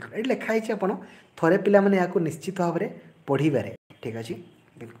 ବିଲକୁଲ ଏଇଠି ଲେଖା ହେଇଛି, ଆପଣ ଥରେ ପିଲାମାନେ ଏହାକୁ ନିଶ୍ଚିତ ଭାବରେ ପଢ଼ିବାରେ। ଠିକ୍ ଅଛି,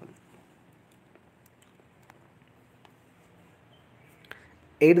 ବିଲକୁଲ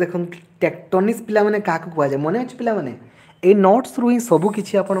এইটি দেখুন টেक्टोनिक्स पिलाने क्या कहुए मन अच्छे पिलाने ये नोट्स रु ही सबकि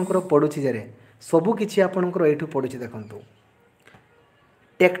आपंकर पड़ुची जे सबकि आपंकर ये पड़ुची देखूँ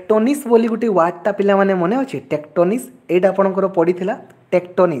टेक्टोनिक्स बोली गोटे वार्डटा पिलाने मन अच्छे टेक्टोनिक्स एटा आपंकर पड़ी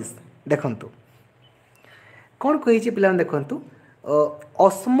टेक्टोनिक्स देखूँ कौन कही पिला देखूँ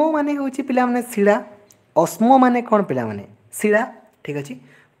अस्मो माने हूँ पिलाने शिला अस्मो माने कौन पिलाने शिला ठीक अच्छे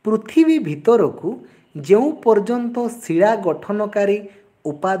पृथ्वी भितर को जो पर्यंत शिला गठनकारी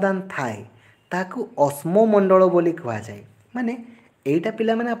उपादान थाए ताकू अस्मोमंडल बोली कहुए माने एटा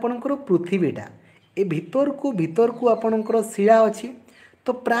पिला माने आपणकर पृथ्वीटा ए भितर को आपणकर शिला अच्छी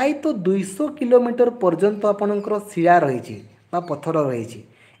तो प्राय तो 200 किलोमीटर पर्यंत आपणकर शिला रही पत्थर रही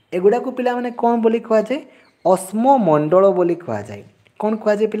एगुड़ा को पिला माने कौन बोली कहुए अस्मोमंडल बोली कहुए कौन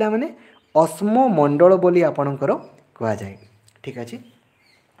कहुए पिला माने अस्मोमंडल बोली आपणकर कहुए ठीक अच्छे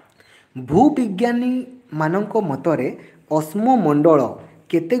भूविज्ञानी मानक मतरे अस्मोमंडल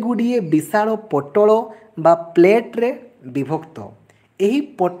केतेगुड़िए विशाल पटल बा प्लेट रे विभक्त एही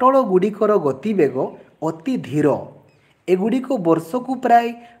पटल गुड़िकर गतिवेग अति धीर एगुड़िक वर्ष को प्राय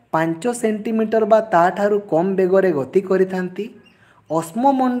 5 सेंटीमीटर बा ताठारु कम बेगरे गति करिथांती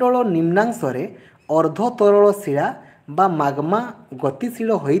अस्मोमंडल निम्नांशरे अर्ध तरल शिला बा माग्मा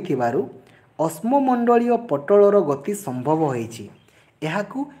गतिशील होइथिबारु अस्मोमंडलीय पटलर गति संभव होइछि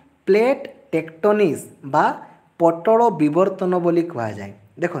एहाकू प्लेट टेक्टोनिक्स बा पटल विवर्तन बोली कहुए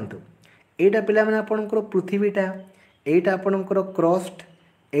देखंतु एटा पिला माने आपणकर पृथ्वीटा एटा आपणकर क्रस्ट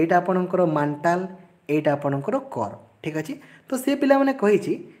एटा आपणकर मांटाल एटा आपणकर कर ठीक अच्छे तो से पिला माने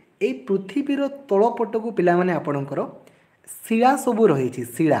कहिछि एई पृथ्वीर तलपट को पिला माने आपणकर शिला सबू रही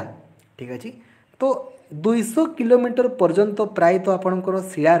शिला ठीक अच्छे तो 200 किलोमीटर पर्यंत प्राय तो आपणकर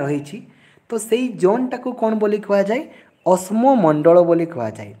शिला रही तो सेई जोनटा को कौन बोली कहुए अस्मोमंडल बोली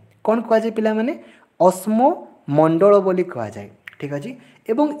कहुए कौन कहुए पिला माने अस्मो मंडल बोली कहा जाए। ठीक अच्छे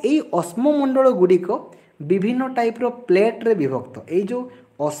एवं यही अश्म मंडल गुड़िक विभिन्न टाइप्र प्लेट रे विभक्त ये जो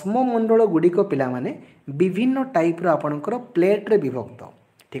अश्म मंडल गुड़िक पिला माने विभिन्न टाइप्र आपणकर प्लेट रे विभक्त।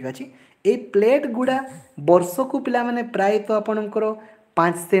 ठीक अच्छे ये प्लेट गुड़ा वर्ष को पिला माने प्राय तो आपणकर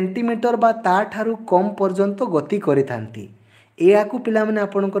 5 सेंटीमीटर बा ताठारू कम पर्यंत गति करि थांती। या पिला माने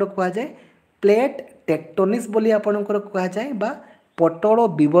आपणकर कहा जाए प्लेट टेक्टोनिक्स बोली आपणकर कहा जाए बा पटल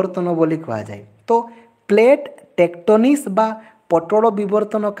विवर्तन बोली कहा जाए। तो प्लेट टेक्टोनिक्स बा पटल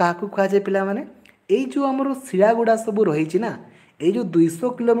विवर्तन क्या कहा जाए पिला माने ये जो आमर शिला गुड़ा सब रही ना ये जो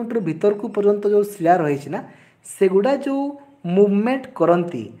 200 किलोमीटर भीतर को पर्यंत जो शिला रही ना सेगुड़ा जो मूवमेंट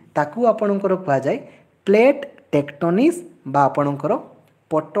करती ताकू आपणकर कहा जाए प्लेट टेक्टोनिक्स बा आपणकर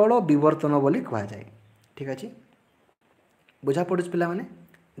पटल विवर्तन बोली कहा जाए। ठीक अच्छे बुझा पड़ुछ पिला माने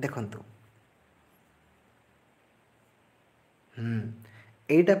देखंतु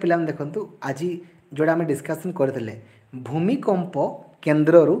एटा पिला माने देखंतु आज जोड़ा आम डिस्कसन करते भूमिकंप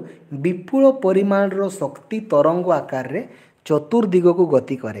केन्द्ररू विपुल परिमाण शक्ति तरंग आकार रे चतुर्दिग को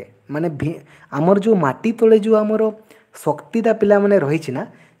गति करे माने आमर जो माटी तले जो आमर शक्तिटा पिला माने रही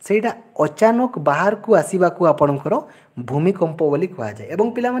ना सेटा अचानक बाहर को आसवा को आपणकर भूमिकंप बोली कहा जाए।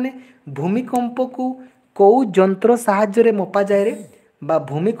 एवं पिला माने भूमिकंप को कौ जंत्र साहाय्य रे मपा जाए रे बा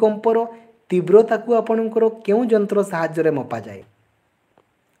भूमिकंपर तीव्रता को आपणकर क्यों जंत्र साहाय्य रे मपा जाए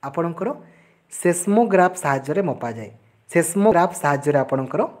आपणकर सेस्मोग्राफ साहाय्य रे मपा जाए। सेस्मोग्राफ साहाय्य रे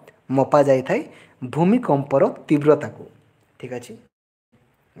आपणकर मपा जाए थाए भूमिकंपर तीव्रता को। ठीक अच्छे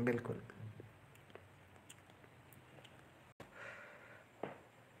बिल्कुल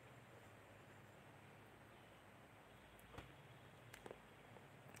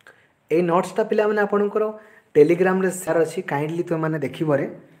ये नोट्सटा पिला माने आपणकर टेलीग्राम रे शेयर अच्छी काइंडली तो मैंने देखिबरे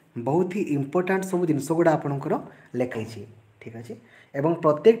बहुत ही इंपोर्टेंट सब जिनस गुड़ा आपणकर लिखाई। ठीक अच्छे एवं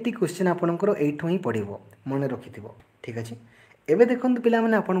प्रत्येक टी क्वेश्चन आपणकर एठो ही पढ़िबो मन रखिथिबो। ठीक अच्छे एबे देखंतु पिला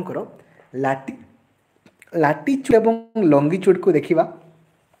माने आपणकर लाटीच्यूड एवं लंगिच्यूड को देखिबा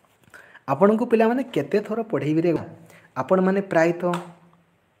आपण को पिला माने केते थर पढ़ेबी रे आपण माने प्राय तो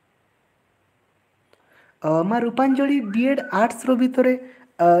माँ रूपांजलि बीएड आर्ट्स रो भितरे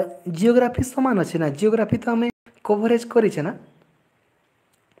जियोग्राफी समान अच्छे ना जियोग्राफी तो आम कवरेज करें ना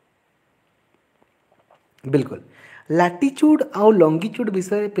बिल्कुल लाटीच्यूड आउ लंगिच्यूड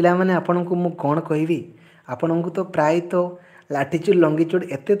विषय पिला माने आपण को मु कौन कहबी आपण को तो प्राय तो लाटीच्यूड लंगिच्यूड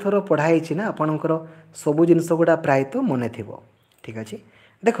एते थर पढ़ाई ना आपणकर सबू जिनस गुड़ा प्राय तो मन थिबो। ठीक अच्छे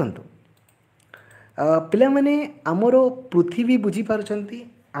देखंतु पिला माने आमर पृथ्वी बुझी पारुछंती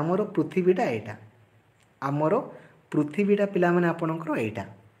आमर पृथ्वीटा एटा आमर पृथ्वीटा पिला माने आपणकर एटा।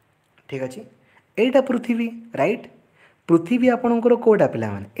 ठीक अच्छे एटा पृथ्वी राइट पृथ्वी आपणकर कोटा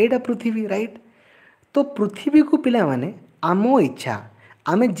पिला माने एटा पृथ्वी राइट। तो पृथ्वी को पिला माने आम इच्छा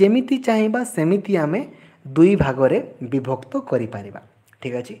आमे जेमिति चाहिबा सेमिति आमे दुई भागरे विभक्त करि पारिबा।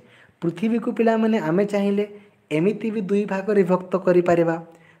 ठीक अच्छे पृथ्वी को पिला माने आमे चाहिए एमिति भी दुई भागरे विभक्त करि पारिबा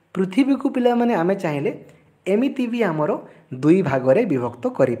पृथ्वी को पिला माने आमे चाहिए एमिति भी आमर दुई भागरे विभक्त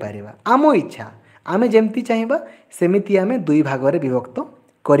करि पारिबा आम इच्छा आमे जेमती चाहिबा सेमिति आमे दुई भागरे विभक्त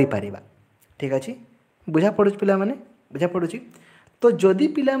करि पारिबा। ठीक अच्छे बुझा पड़ुछ पिला माने बुझा पड़ुछ। तो जदि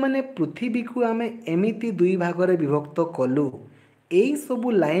पिला माने पृथ्वी को आमे एमिति दुई भागरे विभक्त कलु एई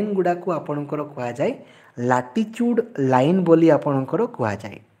सबु लाइन गुडा को आपणकर कहा जाए लाटीच्यूड लाइन बोली आपणकर कहा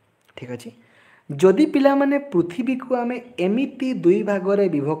जाए। ठीक अच्छे जदि पिला माने पृथ्वी को आमे एमिति दुई भागरे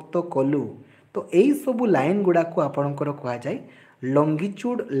विभक्त कलु तो एई सबु लाइन गुडा को आपणकर कहा जाए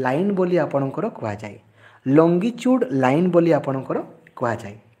लंगिच्यूड लाइन बोली आपणकर कहा जाए लंगिच्यूड लाइन बोली आपणकर कहा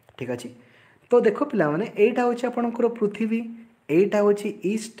जाए। ठीक अच्छे तो देखो पिला माने एटा होची आपणकर पृथ्वी एटा होची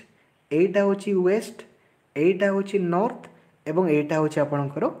ईस्ट एटा होची वेस्ट एटा होची नॉर्थ एवं एटा होची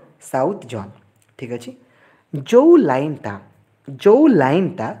आपणकर साउथ जोन। ठीक अच्छे जो लाइनटा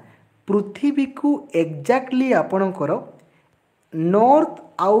पृथ्वी को एक्जाक्टली आपणकर नॉर्थ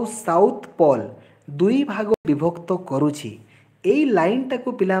आउ साउथ पोल दुई भाग विभक्त करुछि एई लाइनटा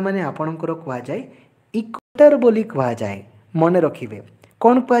को पिला माने आपणकर कहा जाए इक्वेटर बोली कहा जाए। मन रखिबे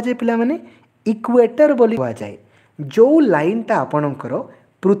कौन कहा जाए पिला माने इक्वेटर बोली कहा जाए जो लाइनटा आपणकर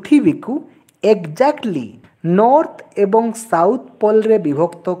पृथ्वी को एक्जाक्टली नॉर्थ एवं साउथ पोल रे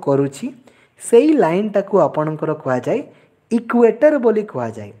विभक्त करुछि सेई लाइनटा को आपणकर कहा जाए इक्वेटर बोली कहा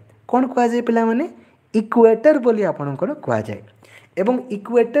जाए। कौन कहा जाए पिला माने इक्वेटर बोली आपणकर कहा जाए। एवं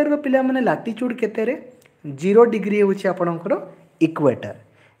इक्वेटर रो पिला माने लाटीच्यूड केते रे 0 डिग्री होची आपणकर इक्वेटर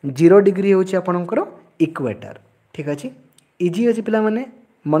 0 डिग्री होची आपणकर इक्वेटर। ठीक अच्छे इजी अच्छे पिला माने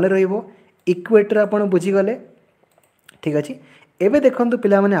मन रहिबो इक्वेटर आपण बुझी गले। ठीक अच्छे एबे देखंतु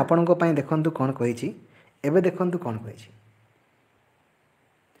पिला माने आपणको पई देखंतु कोन कहिछि एबे देखंतु कोन कहिछि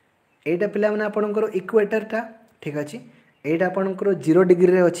एटा पिला माने आपणकर इक्वेटरटा ठीक अच्छे एटा आपणकर 0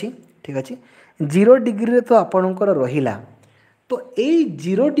 डिग्री रे अच्छी ठीक अच्छे 0 डिग्री रे तो आपणकर रहिला तो यही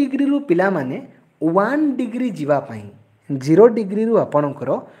 0 डिग्री रु पिला माने 1 डिग्री जीवापाई 0 डिग्री रु आपणकर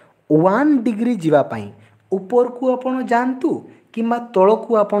 1 डिग्री जीवापाई ऊपर को आपण जानतु किंबा तल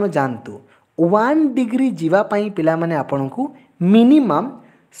को आपण जानतु 1 डिग्री जीवापाई पिला माने आपणको मिनिमम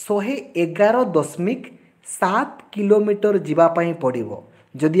 111.7 किलोमीटर जीवापाई पड़िबो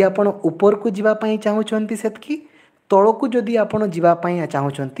जदि आपण ऊपर को जीवापाई चाहुचंती सेतकी तल को जदि आपण जीवापाई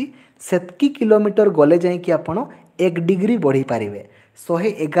चाहुचंती सेतकी किलोमीटर गले जाई कि आपण 1 डिग्री बढ़ी पारिबे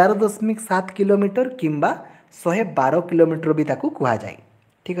 111.7 किलोमीटर किंबा 112 किलोमीटर भी ताकू कुहा जाए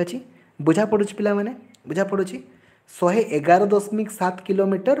ठीक अच्छे बुझा पड़ुछि पिला माने बुझा पड़ुछि 111.7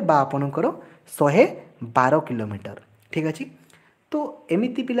 किलोमीटर बा आपणकर 112 किलोमीटर ठीक अच्छे तो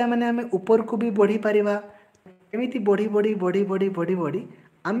एमिति पिला माने आमे ऊपर को भी बढ़ी पारिबा एमिति बढ़ी बढ़ी बढ़ी बढ़ी बढ़ी बढ़ी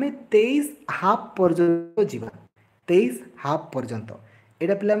आमे 23 हाफ पर्यंत जीवा 23 हाफ पर्यंत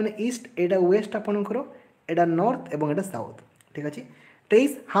एटा पिला माने ईस्ट एटा वेस्ट आपणकर एटा नॉर्थ एवं एटा साउथ ठीक अच्छे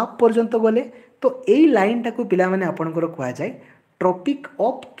 23 हाफ पर्यंत गले तो यही लाइन टाको पिला माने आपणकर कुआ जाए ट्रॉपिक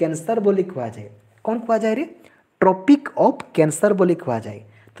ऑफ कैंसर बोली कुआ जाए कौन कुआ जाए रे ट्रॉपिक ऑफ कैंसर बोली कुआ जाए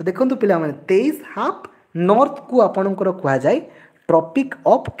तो देखंतु पिला माने 23 हाफ नॉर्थ को आपणकर कुआ जाए ट्रॉपिक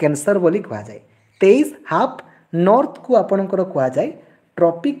ऑफ कैंसर बोली कुआ जाए 23 हाफ नॉर्थ को आपणकर कुआ जाए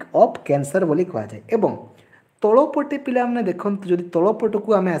ट्रॉपिक ऑफ कैंसर बोली कुआ जाए एवं तळपटे पिला माने देखंतु जदि तळपट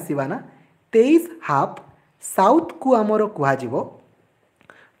को आमे आसीबा ना 23 हाफ साउथ को आमर कुआ जिवो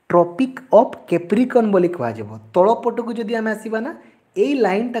ट्रॉपिक ऑफ कैप्रिकॉन बोली कुआ जिवो तळपट को जदि आमे आसीबा ना एई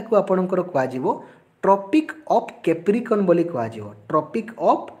लाइन टाको आपणकर कुआ जिवो ट्रॉपिक ऑफ कैप्रिकॉन बोली कुआ जिवो ट्रॉपिक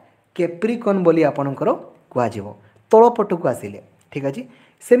ऑफ कैप्रिकॉन बोली आपणकर कुआ जिवो तळपट को आसिले ठीक अछि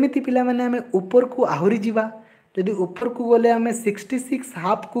सेमिति पिला माने आमे ऊपर को आहुरी जीवा जदि ऊपर को गले आमे 66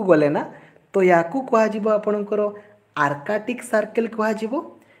 हाफ को गले ना तो याकू कुआ जिवो आपणकर आर्कटिक सर्कल कुआ जिवो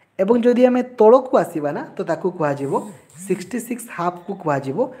एवं जदि आमे तळ को आसीबा ना तो ताकू कुआ जिवो 66 हाफ को कुआ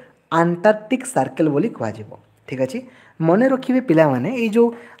जिवो अंटार्कटिक सर्कल बोली कुआ जिवो ठीक अछि मने रखिबे पिला माने ए जो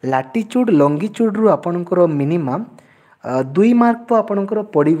लैटिट्यूड लॉन्गिट्यूड रु आपणकर मिनिमम 2 मार्क तो आपणकर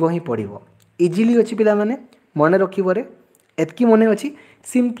पड़िबो ही पड़िबो इजीली अछि पिला माने मने रखिबरे एतकी मने अछि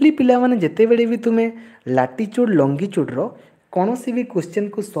सिंपली पिला माने जते बेले भी तुमे लैटिट्यूड लॉन्गिट्यूड रो कोनोसी भी क्वेश्चन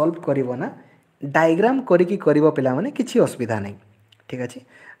को सॉल्व करिवो ना डायग्राम करिकी करिवो पिला माने किछि असुविधा नै ठीक अछि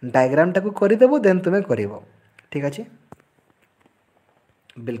डायग्राम टाको करि देबो देन तुमे करिवो ठीक अछि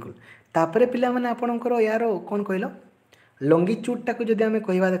बिल्कुल तापरे पिला माने आपणकर यार कोन कहलो लॉन्गिट्यूड टाको जदि आमे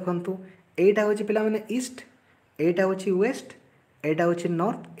कहिबा देखंतु एटा होछि पिला माने ईस्ट एटा होछि वेस्ट एटा होछि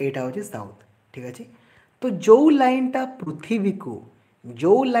नॉर्थ एटा होछि साउथ ठीक अछि तो जो लाइनटा पृथ्वी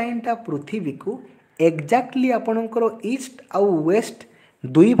को एक्जाक्टली आपणकर ईस्ट आउ वेस्ट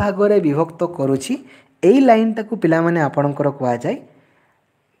दुई भाग रे विभक्त करूछि एई लाइनटा को पिला माने आपणकर कुआ जाय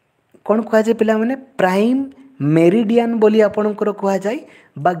कोन कुआ जाय पिला माने प्राइम मेरिडियन बोली आपणकर कुआ जाय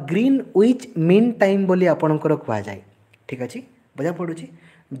बा ग्रीन विच मीन टाइम बोली आपणकर कुआ जाय ठीक अछि बुझा पड़ुछि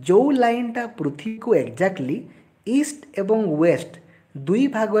जो लाइनटा पृथ्वी को एक्जाक्टली ईस्ट एवं वेस्ट दुई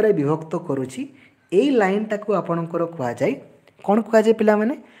भाग रे विभक्त करूछि एई लाइनटा को आपणकर कुआ जाय कोन कुआ जाय पिला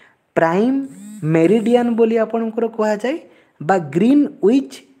माने प्राइम मेरिडियन बोली आपणकर कुआ जाय बा ग्रीन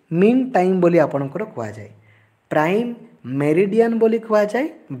विच मीन टाइम बोली आपणकर कुआ जाय प्राइम मेरिडियन बोली कुआ जाय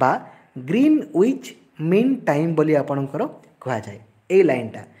बा ग्रीन विच मीन टाइम बोली आपणकर कुआ जाय एई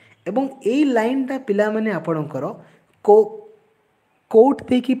लाइनटा एवं एई लाइनटा पिला माने आपणकर कोट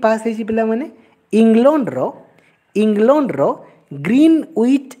देकी पास हेछि पिला माने इंग्लैंड रो ग्रीन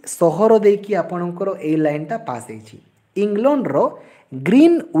विच सहर देकी आपणकर एई लाइनटा पास हेछि इंग्लैंड रो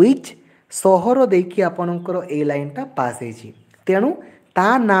ग्रीन विच सहर देकी आपणकर एई लाइनटा पास हेछि तेणु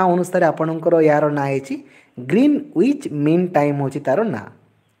ता ना अनुसार आपणकर यार ना हेछि ग्रीन विच मीन टाइम होछि तार ना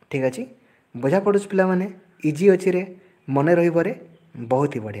ठीक अछि बुझा पड़ुछ पिला माने इजी अछि रे मने रहिबरे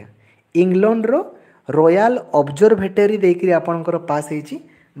बहुत ही बढ़िया इंग्लैंड रो रॉयल ऑब्जर्वेटरी देकी आपणकर पास हेछि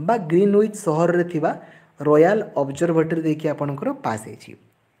बा ग्रीन विच सहर रे थिबा रॉयल ऑब्जर्वेटरी देकी आपणकर पास हेछि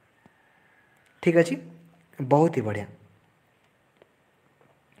ठीक अछि बहुत ही बढ़िया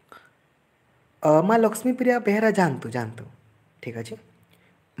माँ लक्ष्मी प्रिया बेहरा जानतु ठीक अच्छे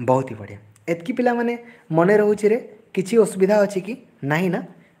बहुत ही बढ़िया एतकी पिला माने मने रोचे रे किसी असुविधा अच्छी कि नहीं ना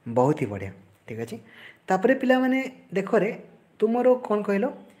बहुत ही बढ़िया ठीक अच्छे तापरे पिला माने देखो रे तुमर कौन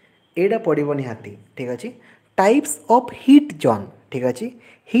कहलो एटा पड़ो निहाती ठीक अच्छे टाइप्स ऑफ हीट जोन ठीक अच्छे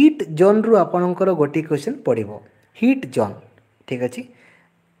हीट जोन रु आपणकर गोटे क्वेश्चन पड़ो हीट जोन ठीक अच्छे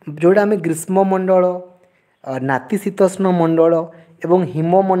जोड़ा आम ग्रीष्म मंडल नातिशीतोष्ण मंडल एवं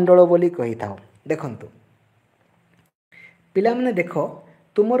हिममंडल बोली कही था देखंतु पिला माने देखो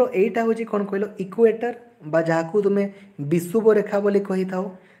तुमर एटा हूँ कौन कहल इक्वेटर बा जहाँ को तुम्हें विषुव रेखा बोली कही था।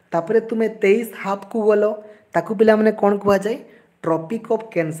 तापर तुम्हें 23 हाफ को गल ताकू पिला माने कौन कह जाए ट्रॉपिक ऑफ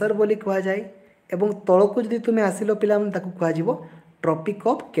कैंसर बोली कह जाए। एवं तलक जदि तुम्हें आसिल पिला माने ताकू कह ट्रॉपिक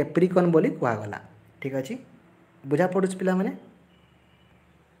ऑफ कैप्रिकॉन बोली कहगला। ठीक अच्छे बुझा पड़ुछ पिला माने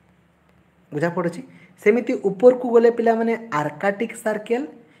बुझा पड़ुछि। सेमिति ऊपर को गले पिला माने आर्कटिक सर्कल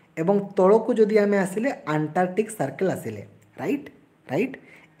एवं तलक जदि आमे आसिले अंटार्कटिक सर्कल आसिले राइट राइट।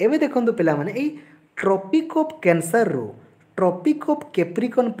 एबे देखंतु पिला माने एई tropic of cancer row tropic of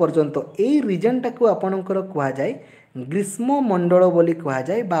Capricorn पर्यंत एई रीजन टाको आपणकर कहा जाए ग्रीष्म मंडल बोली कहा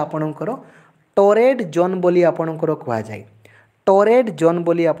जाए बा आपणकर टॉरेड जोन बोली आपणकर कहा जाए टॉरेड जोन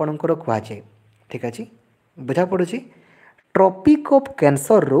बोली आपणकर कहा जाए। ठीक अछि बुझा पड़ुछि। Tropic of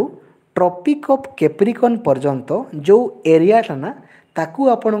cancer row tropic of Capricorn पर्यंत जो एरियाटा ना ताकू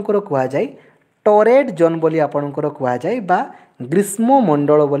आपणकर कहा जाए टॉरेड जोन बोली आपणकर कहा जाए बा ग्रीष्म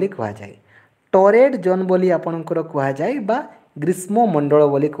मंडल बोली कहा जाए टॉरेड जोन बोली आपणकर कहा जाए बा ग्रीष्म मंडल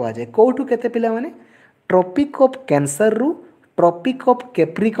बोली कहा जाए। कोठू केते पिला माने ट्रॉपिक ऑफ कैंसर रु ट्रॉपिक ऑफ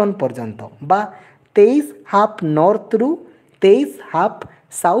कैप्रिकॉन पर्यंत बा 23 हाफ नॉर्थ रु 23 हाफ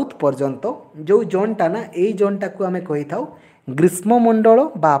साउथ पर्यंत जो जोनटा ना एई जोनटा को आमे कहि थाउ ग्रीष्म मंडल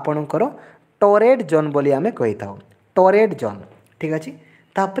बा आपणकर टॉरेड जोन बोली आमे कहि थाउ टॉरेड जोन। ठीक अछि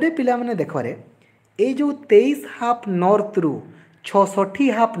तापरे पिला माने देखो रे ए जो 23 हाफ नॉर्थ रु 66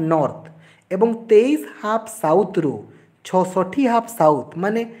 हाफ नॉर्थ एवं 23 हाफ साउथ रु 66 हाफ साउथ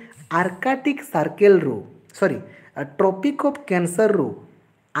माने आर्कटिक सर्कल रु सॉरी ट्रॉपिक ऑफ कैंसर रु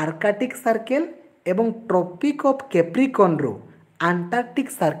आर्कटिक सर्कल एवं ट्रॉपिक ऑफ कैप्रिकॉन रु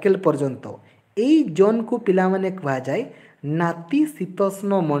अंटार्कटिक सर्कल पर्यंत एई जोन को पिला माने कहा जाए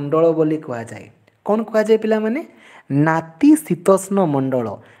नातिशीतोष्ण मंडल बोली कहा जाए। कौन कहा जाए पिला माने नातिशीतोष्ण मंडल।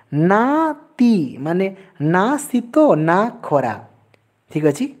 नाति माने ना शीत ना खरा। ठीक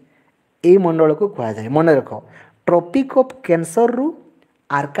अच्छे ये मंडल को कहा जाए मन रख ट्रॉपिक ऑफ कैंसर रु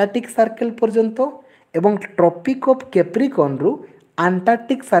आर्कटिक सर्कल पर्यंत एवं ट्रॉपिक ऑफ कैप्रिकॉन रु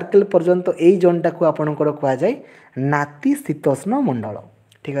अंटार्कटिक सर्कल पर्यंत यही जोनटा को आपणकर कहा जाए नातिशीतोष्ण मंडल।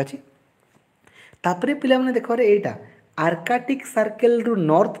 ठीक अच्छे तापरे पिला माने देखो रे एटा आर्कटिक सर्कल रु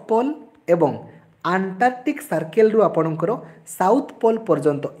नॉर्थ पोल एवं अंटार्कटिक सर्कल रु आपणकर साउथ पोल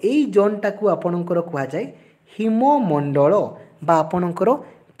पर्यंत यही जोनटा को आपणकर कहा जाए हिममंडल बा आपणकर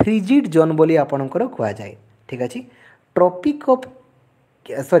फ्रिजिड जोन बोली आपणकर कहा जाए। ठीक अच्छे tropic of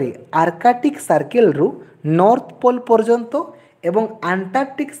sorry Arctic circle रु नॉर्थ पोल पर्यंत एवं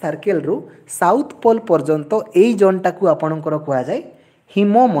अंटार्कटिक सर्कल रु साउथ पोल पर्यंत यही जोनटा को आपणकर कहा जाए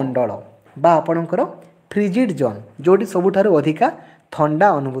हिममंडल बा आपणकर फ्रिजिड जोन जोटी सबुठारु अधिका ठंडा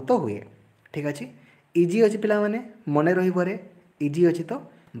अनुभूत हुए। ठीक अच्छे इजी अच्छे पिला माने मने रही परे इजी अच्छे तो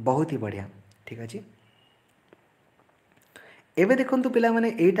बहुत ही बढ़िया। ठीक अच्छे एबे देखंतु पिला माने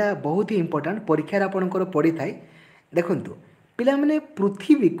एटा बहुत ही इंपोर्टेंट परीक्षा आपणकर पड़ी थाए। देखंतु पिला माने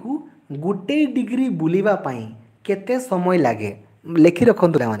पृथ्वी को गोटे डिग्री बुलिबा पाई केते समय लागे लेखि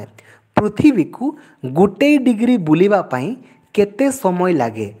रखंतु पिला माने पृथ्वी को गोटे डिग्री बुलिबा पाई केते समय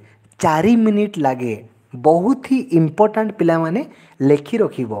लागे 4 मिनिट लागे। बहुत ही इंपोर्टेंट पिला माने लेखि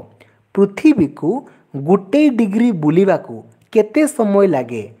रखिबो पृथ्वी को गोटे डिग्री बुलिबा को केते समय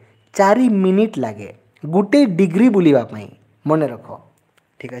लागे 4 मिनिट लागे गोटे डिग्री बुलिबा पाई मन रख।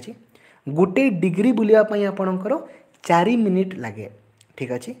 ठीक अच्छे गोटे डिग्री बुलिबा पाई आपणकर 4 मिनिट लागे।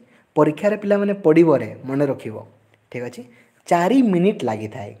 ठीक अच्छे परीक्षा रे पिला माने पढ़िबो रे मन रखिबो। ठीक अच्छे 4 मिनिट लागि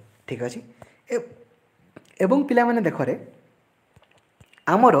थाए। ठीक अच्छे एवं पिला माने देखो रे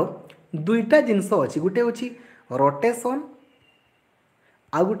आमर दुईटा जिनस अच्छी गोटे हूँ रोटेशन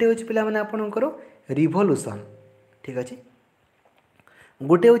आ गोटे हूँ पिला माने आपणकर रिवोल्यूशन। ठीक अच्छे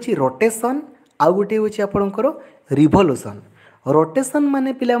गोटे हूँ रोटेशन आ गोटे हूँ आपणकर रिवोल्यूशन। रोटेशन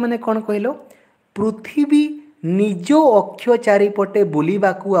माने पिला माने कौन कहल पृथ्वी निज अक्ष चारिपटे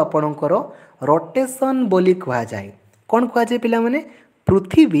बुलिबाकू आपणकर रोटेशन बोली कहा जाए। कौन कहा जाए पिला माने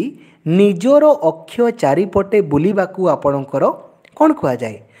पृथ्वी निजर अक्ष चारिपटे बुलिबाकू आपणकर कौन कहा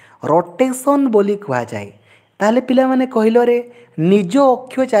जाए रोटेशन बोली कहा जाए। ताहले पिला माने कहिलो रे निज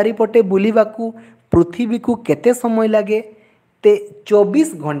अक्ष चारिपटे बुलिबाकू पृथ्वी को केते समय लागे ते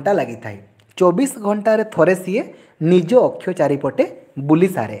 24 घंटा लगी थाए। 24 घंटा रे थरे सीए निज अक्ष चारिपटे बुली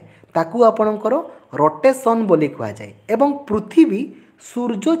सारे ताकू आपणकर रोटेशन बोली कहा जाए। एवं पृथ्वी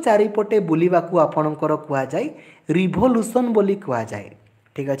सूर्य चारिपटे बुलिबाकू आपणकर कहा जाए रिवोल्यूशन बोली कहा जाए।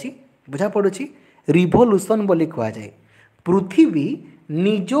 ठीक अच्छे बुझा पड़ुछि रिवोल्यूशन बोली कहा जाए। पृथ्वी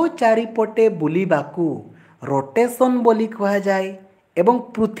निज चारिपटे बुलिबाकू रोटेशन बोली कहा जाए एवं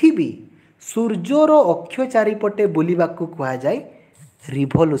पृथ्वी सूर्यर अक्ष चारिपटे बुलिबाकू कहा जाए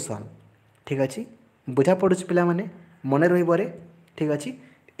रिवोल्यूशन। ठीक अच्छे बुझा पड़ुछि पिला माने मन रहिबो रे ठीक अच्छे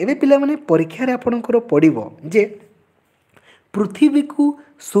एवं पे परीक्षार आपणकर पड़ो जे पृथ्वी को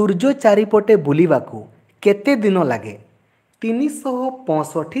सूर्य चारिपटे बुलवाक केते दिन लगे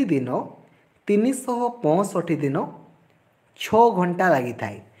 365 दिन 365 दिन 6 घंटा लगी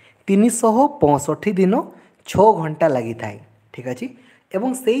थाए 365 दिन 6 घंटा लगी थाए ठीक अच्छे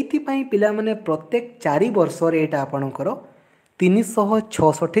एवं से पिला माने प्रत्येक 4 वर्ष यहाँ आपणकर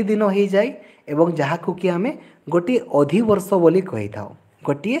 366 दिन हो जाए एवं जहाँ को कि आमे गोटे अधिवर्ष बोली कही था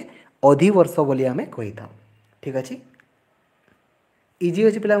गोटे अधिवर्ष बोली आमे कही था ठीक अच्छे इजी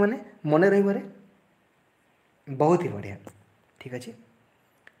अच्छे पिला माने मन रही बहुत ही बढ़िया ठीक अच्छे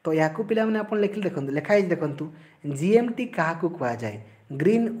तो या पिला माने आपन लिखिले देखो लिखाई देखु जीएमटी क्या कह जाए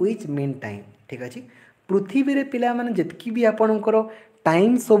ग्रीन विच मीन टाइम ठीक अच्छे पृथ्वी रे पिला माने जितकी भी आपणकर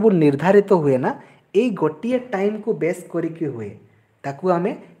टाइम सब निर्धारित हुए ना ये गोटे टाइम को बेस करके हुए ताकू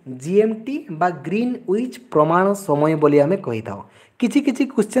आमे जीएमटी बा ग्रीन विच प्रमाण समय बोली आमे कही था किछि किछि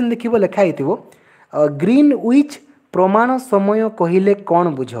क्वेश्चन देखिबो लिखाई थिबो ग्रीन विच प्रमाण समय कहिले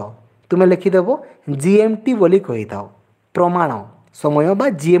कौन बुझ तुमे लिखिदेव जीएमटी बोली कही था प्रमाण समय बा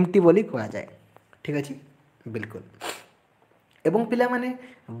जीएमटी बोली कहा जाए ठीक अच्छे बिल्कुल एवं पिला माने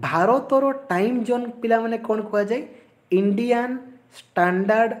भारतर टाइम जोन पिला माने कौन कहा जाए इंडियन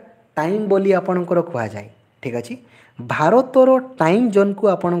स्टैंडर्ड टाइम बोली आपणकर कहा जाए ठीक अच्छे भारतर टाइम जोन को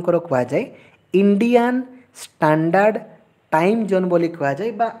आपणकर कहा जाए इंडियन स्टैंडर्ड टाइम जोन बोली कहा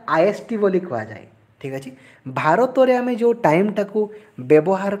जाए बा आईएसटी बोली कहा जाए ठीक अच्छे भारत रे आमे जो टाइम टाकू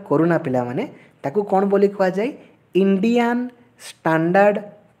व्यवहार करूना पिला माने ताकू कौन बोली कहा जाए इंडियन स्टैंडर्ड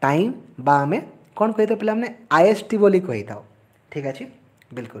टाइम बा आमे कौन कही था पिला माने आईएसटी बोली कही था ठीक अच्छे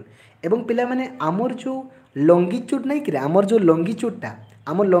बिल्कुल एवं पिला माने आमर जो लंगिट्यूड नहीं कि आमर जो लंगिट्यूडटा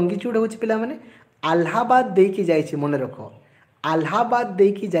आमर लंगिट्यूड होची पिला माने आल्हाबाद देकी जाइछि मन रख आल्हाबाद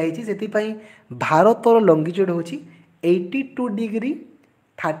देकी जाइछि सेति पई भारतर लंगिट्यूड होची 82 डिग्री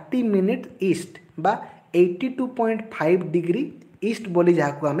 30 मिनिट ईस्ट बा 82.5 डिग्री ईस्ट बोली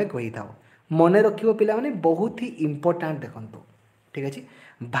जहाँ को आमे कही था मन रखिबो पिला माने बहुत ही इंपोर्टेंट देखंतु ठीक अच्छे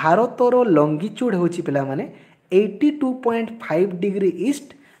भारतर लंगिट्यूड होची पिला माने 82.5 डिग्री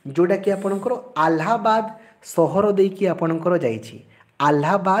ईस्ट जोटा कि आपणकर आल्हाबाद सहर देकी आपणकर जाइछि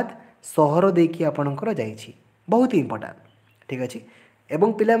आल्हाबाद सहर देकी आपणकर जाइछि बहुत ही इंपोर्टेंट ठीक अच्छे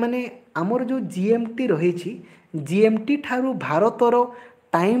एवं पिला माने आमर जो जीएमटी रही जीएमटी ठारू भारतर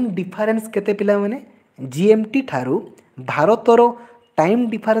टाइम डिफरेंस केते पिला माने जीएमटी ठारू भारतर टाइम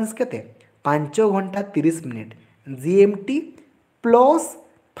डिफरेंस केते 5 घंटा 30 minute GMT plus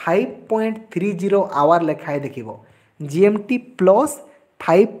 5.30 our लेखाए देखिबो GMT plus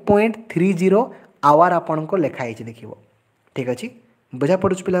 5.30 our आपनको लेखाई देखिबो ठीक अच्छे बुझा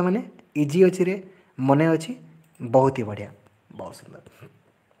पड़ुछ पिला माने इजी अच्छी रे मने अच्छी बहुत ही बढ़िया बहुत सुंदर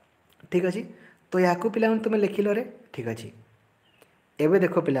ठीक अच्छे तो या पिला माने तुम लिखिल रे ठीक अच्छे एवं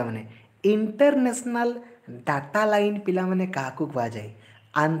देख पिला माने इंटरनेशनल डाटा लाइन पिला माने काहाकू कहा जाए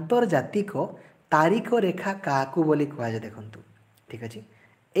आंतर्जातिक तारीख रेखा काहाकू बोली कहा जाए देखंतु ठीक अच्छे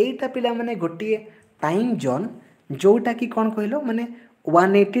एटा पिला माने गोटे टाइम जोन जोटा कि कौन कहलो माने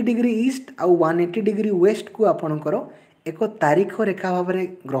 180 डिग्री ईस्ट आउ 180 डिग्री वेस्ट को आपणकर एक तारीख रेखा भाव में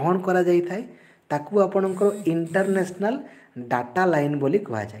ग्रहण करा जाई थाए ताकू आपणकर इंटरनेशनल डाटा लाइन बोली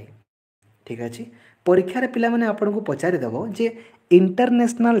कहा जाए ठीक अच्छे परीक्षा पिला माने आपन को पचारि देबो जे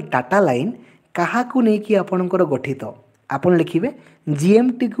इंटरनेशनल डाटा लाइन काहाकू नहीं कि आपणकर गठित आपन लिखिबे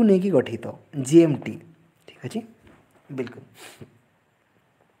जीएमटी को नहीं कि गठित जीएमटी ठीक अच्छे बिल्कुल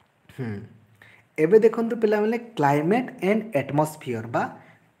एबे देखंतु पिला माने क्लाइमेट एंड एटमॉस्फियर बा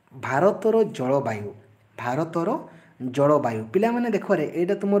भारतर जलवायु पिला माने देखो रे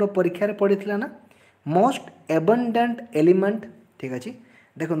एटा तुमरो परीक्षा रे पड़िथिला ना मोस्ट एबंडेंट एलिमेंट ठीक अच्छे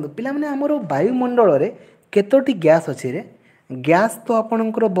देखो पिला माने हमरो वायुमंडल रे केतोटी गैस अछि रे गैस तो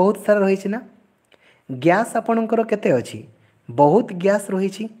आपणकर बहुत सारा रही ना गैस आपणकर केते अछि बहुत गैस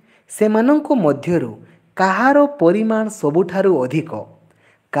रही सेमानंको मध्यरु कहार परिमाण सबुठारु अधिक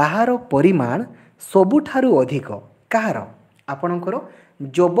कहार परिमाण सबुठारु अधिक कहार आपणकर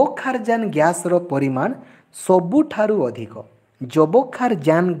जबोखारजान गैस रो परिमाण सबुठारु अधिक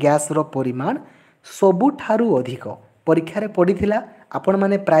जबोखारजान गैस रो परिमाण सबुठारु अधिक परीक्षा रे पड़िथिला आपण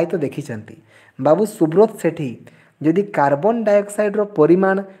माने प्राय तो देखिचंती बाबू सुब्रत सेठी यदि कार्बन डाइऑक्साइड रो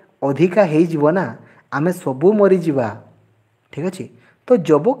परिमाण अधिका हेई जीवो ना आमे सबु मरी जीवा ठीक अछि तो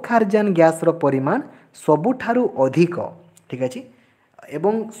जबोखारजान गैस रो परिमाण सबुठारु अधिक ठीक अछि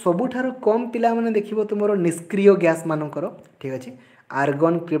एवं सबुठारु कम पिला माने देखिबो तुमरो निष्क्रिय गैस मानकर ठीक अछि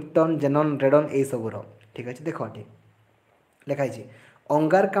आर्गन क्रिप्टन जेनन रेडन ए सबुर ठीक अछि देखो ठीक लिखाई छी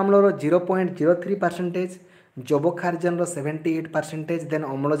अंगारकाम्ल रो 0.03% जबोखारजान रो 78% देन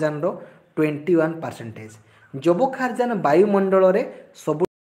अम्लजान रो 21% जबक्षारजान वायुमंडल रे सब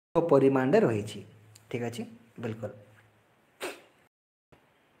परिमाण रही। ठीक अच्छे बिल्कुल।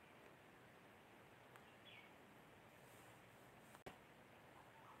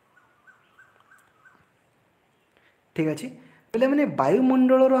 ठीक अच्छे पे मैंने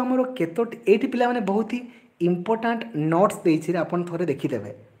वायुमंडल आमर केतोटी ये पे बहुत ही इंपोर्टाट नोट्स देती आप थे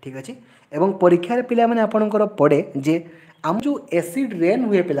देखीदे। ठीक अच्छे एवं परीक्षा पे आपंकर पड़े जे आम जो एसिड रेन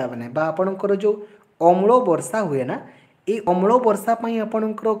हुए पे आपणकर जो अम्ल वर्षा हुए ना ये अम्ल वर्षा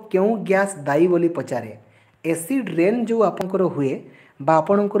आपणकर क्यों गैस दायी बोली पचारे। एसिड रेन जो आपणकर हुए बा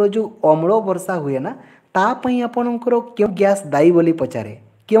आपणकर जो अम्ल वर्षा हुए ना तापाई आपणकर क्यों गैस दायी बोली पचारे।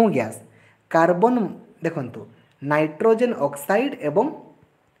 क्यों गैस कार्बन देखंतु नाइट्रोजन ऑक्साइड एवं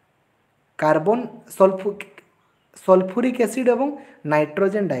कार्बन सल्फ्यूरिक एसिड एवं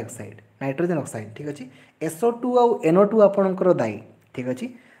नाइट्रोजन डाइऑक्साइड ऑक्साइड। ठीक अच्छे SO2 आउ NO2 आपणकर दायी। ठीक अच्छे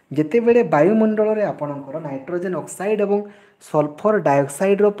जिते बड़े वायुमंडल में आपणकर नाइट्रोजन ऑक्साइड एवं सल्फर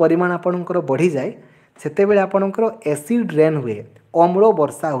डाइऑक्साइड परिमाण आपणकर बढ़ी जाए सेते बेले आपणकर एसिड रेन हुए अम्ल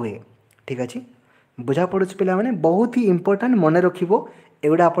वर्षा हुए। ठीक अच्छे बुझा पड़ुछ पिला माने बहुत ही इंपोर्टेंट मन रखिबो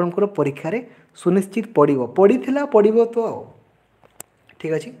एगुड़ा आपणकर परीक्षा रे सुनिश्चित पड़ो पड़ीथिला पड़ो तो आओ।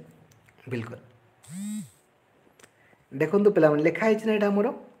 ठीक अच्छे बिल्कुल देखो पिला लिखाई ना यहाँ मोर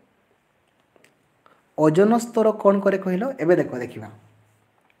ओजन स्तर कौन करे कहल एबे देखा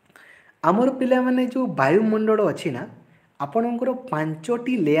आमर पिला माने जो वायुमंडल अच्छी ना आपणकर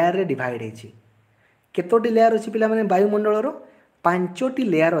 5टी लेयर रे डिवाइड होती। केतोटी लेयर अच्छी पिला माने वायुमंडल 5टी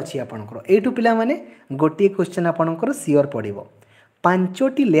लेयर अच्छी आपणकर एठू पिला माने गोटे क्वेश्चन आपणकर सियोर पड़ो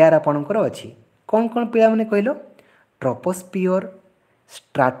 5टी लेयर आपणकर अच्छी कौन कौन पिला माने कहल ट्रोपोस्फियर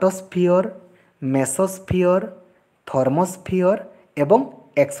स्ट्राटोस्फियर मेसोस्फियर थर्मोस्फियर एवं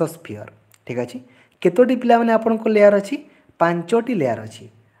एक्सोस्फियर। ठीक अच्छे केतोटी पिला माने आपणकर लेयर अच्छी 5टी लेयर अच्छी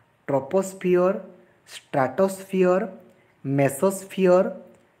ट्रोपोस्फियर स्ट्राटोस्फियर मेसोस्फियर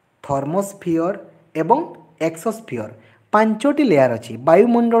थर्मोस्फियर एवं एक्सोस्फियर 5टी लेयर अच्छी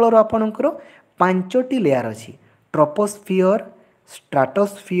वायुमंडल आपणकर 5टी लेयर अच्छी ट्रोपोस्फियर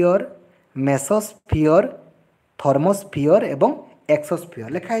स्ट्राटोस्फियर मेसोस्फियर थर्मोस्फियर एवं एक्सोस्फियर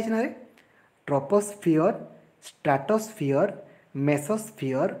लिखाई ना ट्रोपोस्फियर स्ट्राटोस्फियर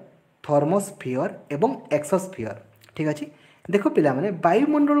मेसोस्फियर थर्मोस्फियर एवं एक्सोस्फियर। ठीक अच्छे देख पिला माने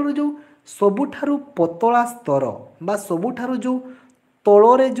वायुमंडल जो सबुठारु पतला स्तर बा सबुठारु जो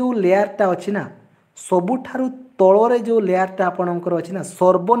तलरे जो लेयरटा अच्छी ना सबुठारु तलरे जो लेयरटा आपणकर अच्छी ना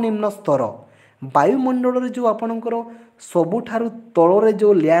सर्वनिम्न स्तर वायुमंडल जो आपणकर सबुठारु तलरे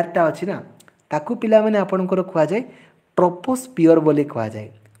जो लेयरटा अच्छी ना ताकू पिला माने आपणकर कहा जाए ट्रोपोस्फियर बोली कहा जाए।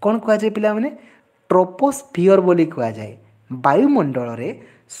 कौन कहा जाए पिला माने ट्रोपोस्फियर बोली कहा जाए। वायुमंडल रे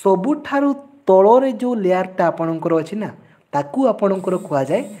सबुठारु तलरे जो लेयरटा आपणकर अच्छी ना ताकू आपणकर कहा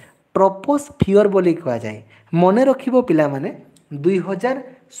जाए ट्रोपोस्फियर बोली कहा जाए। मने रखिबो पिला माने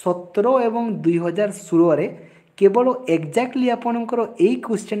 2017 एवं 2016 रे केवल एक्जाक्टली आपणकर एई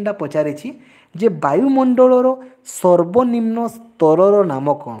क्वेश्चनटा पचारिछि जे वायुमंडलर सर्वनिम्न स्तरर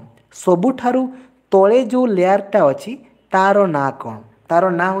नाम कौन सबुठारु तले जो लेयरटा अच्छी तार ना कौन तार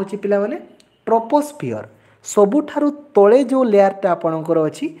ना होची पिला माने ट्रोपोस्फियर सबुठारु तले जो लेयरटा आपणकर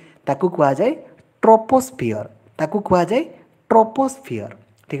अच्छी ताकू कहा जाए ट्रोपोस्फियर ताकू कहा जाए ट्रोपोस्फियर।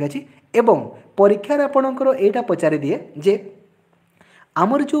 ठीक अच्छे एवं परीक्षा आपणकर एटा पचारि दिए जे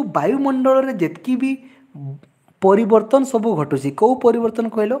आमर जो वायुमंडल रे जेतकी भी परिवर्तन सब घटुची कौ परिवर्तन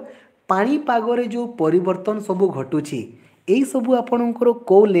कहलो पाणीपाग रे जो परिवर्तन सब घटुची यही सब आपणकर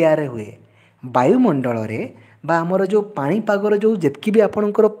कौ लेयर रे हुए वायुमंडल रे बा आमर जो पाणीपाग रे जो जेतकी भी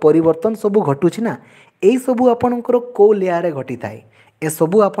आपणकर परिवर्तन सब घटुची ना यही सब आपणकर कौ लेयर रे घटी थाए ए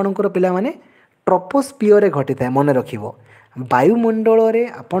सब आपणकर पिला माने ट्रोपोस्फियर रे घटी थाए। मन रखिबो वायुमंडल रे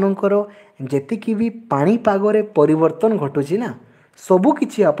आपणकर जेतिकी भी पाणीपाग रे परिवर्तन घटुची ना सबु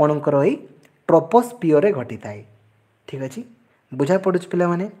किछि आपणकर एई ट्रोपोस्फियर रे घटी थाए। ठीक अच्छे बुझा पड़ुछ पिला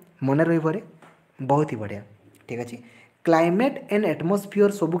माने मन रहिबरे बहुत ही बढ़िया। ठीक अच्छे क्लाइमेट एंड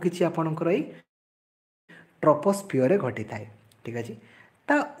एटमॉस्फेयर सबु किछि आपणकर एई ट्रोपोस्फियर रे घटी थाए। ठीक अच्छे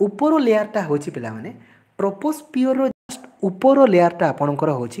ता ऊपर लेयरटा होछि पिला माने ट्रोपोस्फियर रो जस्ट ऊपर लेयरटा आपणकर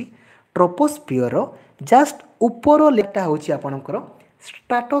होछि ट्रोपोस्फियर रो जस्ट ऊपर लेयरटा होछि आपणकर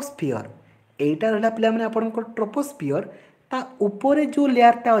स्ट्राटोस्फियर एटा रहला पिला माने आपणकर ट्रोपोस्फियर ता ऊपर जो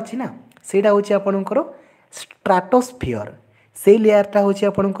लेयरटा अछि ना सेटा होछि आपणकर स्ट्राटोस्फियर से लेयरटा होछि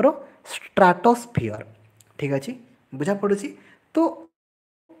आपणकर स्ट्राटोस्फियर। ठीक अच्छे बुझा पड़ुछि तो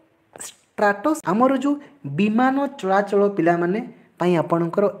स्ट्राटोस आमर जो विमान चलाचल पिला माने पई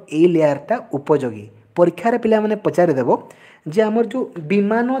आपणकर ए लेयरटा उपयोगी परीक्षा रे पिला माने पचारि देबो जे आमर जो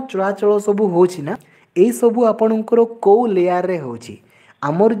विमान चलाचल सब होछि ना ए सब आपणकर को लेयर रे होछि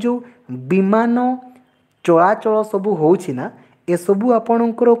आमर जो विमान चलाचल सबू होउछि ना ए सबू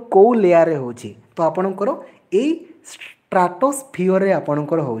आपणकर को लेयर रे होउछि तो आपणकर ए स्ट्राटोस्फियर रे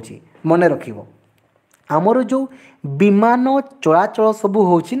आपणकर होउछि मने रखिबो आमर जो विमान चलाचल सबू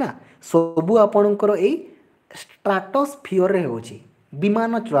होउछि ना सबू आपणकर ए स्ट्राटोस्फियर रे होउछि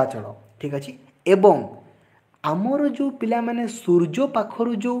विमान चलाचल ठीक अछि एवं आमर जो पिला माने सूर्य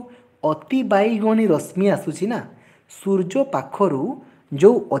पाखरु जो अति बाईगणी रश्मि आसुछि ना सूर्य पाखरु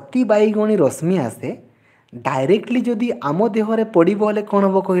जो अति बाईगणी रश्मि आसे डायरेक्टली जदि आम देहरे पड़िबो हेले कोन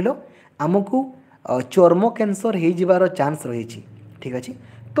हबो कहिलो आमको चर्म कैंसर हो जिबार चांस रही ठीक अच्छे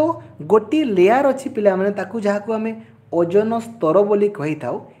तो गोटे लेयर अच्छी पिला माने ताकू जहाँ आम ओजन स्तर बोली कही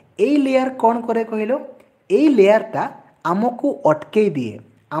था यही लेयर कौन करे कहलो यही लेयरटा आमको अटके दिए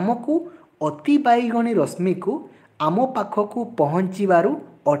आमको अति बाईगणी रश्मि को आम पाखक पहुँचबारू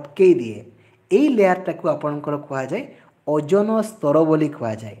अटके दिए यही लेयरटा को आपणकर कह जाए ओजन स्तर बोली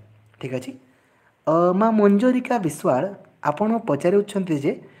कह जाए ठीक अच्छे माँ मंजरिका विश्वाल आपण पचारुछंती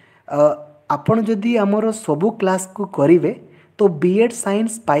जे आपण जदि आमर सबू क्लास को करेंगे तो बीएड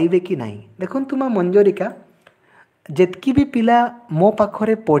साइंस पाइबे कि नहीं देखो माँ मंजरिका जेतकी भी पिला मो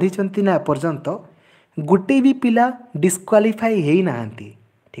पाखरे पढ़ी ना पर्यंत गोटे भी पिला डिस्क्वालिफाई हो नाहांती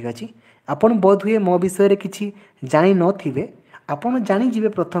ठीक अच्छे आपण बोध हुए मो विषय किसी जानी नथिबे आपण जानीजे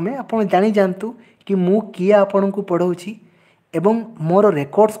प्रथमे आपण जानी जानतु कि मु किए आपण को पढ़ाऊँगी एवं मोर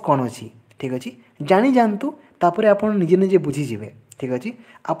रेकर्ड्स कौन अच्छी ठीक अच्छे जानी जानतु तापर आपण निजे निजे बुझीजे ठीक अच्छे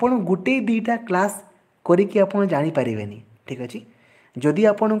आपण गोटे दुईटा क्लास करिकी आपण जानी पारिबेनी ठीक अच्छे जदि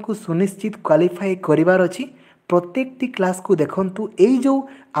आपण को सुनिश्चित क्वालिफाई करिवार अछि प्रत्येकटी क्लास को देखंतु एई जो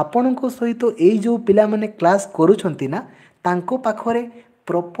आपण को सहित एई जो पिला माने क्लास करूछंती ना तांको पाखरे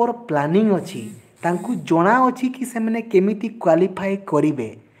प्रॉपर प्लानिंग अछि तांको जणा अछि कि से माने केमिति क्वालिफाई करिवे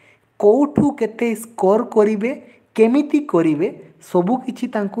कोठू केते स्कोर करिवे केमिति करिवे सबु किछि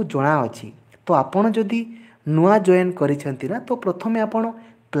तांको जणा अछि तो आपण जदि नुआ जॉइन करिसेंती ना तो प्रथमे आपण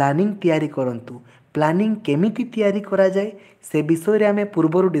प्लानिंग तैयारी करंतु प्लानिंग केमिति तैयारी करा जाए से विषय रे आमे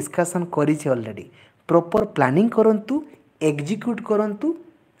पूर्वरु डिस्कशन करिसे ऑलरेडी प्रॉपर प्लानिंग करंतु एग्जीक्यूट करंतु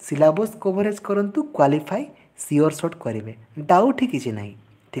सिलेबस कवरेज करंतु क्वालिफाई सियोर शॉट करिवे डाउट ही किछि नाही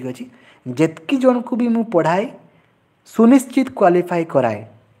ठीक अछि जेतकी जन को भी मु पढ़ाए सुनिश्चित क्वालिफाई कराए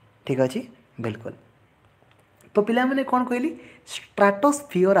ठीक अछि बिल्कुल तो पिला माने कोन कहली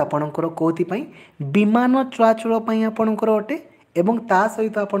स्ट्राटोस्फियर आपणकर कोथि पई विमान चलाचल पई आपणकर अटे एवं ता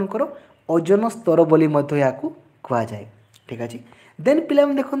सहित आपणकर ओजन स्तर बोली मध्य याकू कहा जाए ठीक अछि देन पिला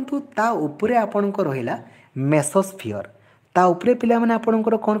माने देखंतु ता ऊपरे आपणकर रहिला मेसोस्फियर ता ऊपरे पिला माने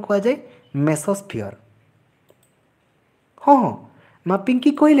आपणकर कोन कहा जाए मेसोस्फियर हाँ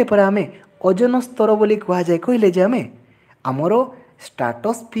पिंकी कहले पर आमे ओजन स्तर बोली कहा जाए कहले जे आमे आमर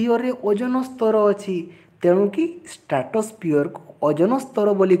स्ट्राटोस्फियर रे ओजन स्तर अछि तेणु कि स्ट्राटोस्फियर को ओजन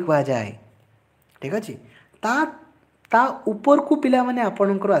स्तर बोली कहा जाए ठीक अच्छे ता ऊपर को पिला माने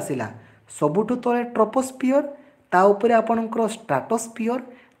आपणकर आसिला सबुठु तले ट्रोपोस्फियर ता ऊपर आपणकर स्ट्राटोस्फियर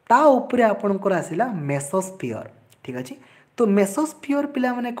ता ऊपर आपणकर आसिला मेसोस्फियर ठीक अच्छे तो मेसोस्फियर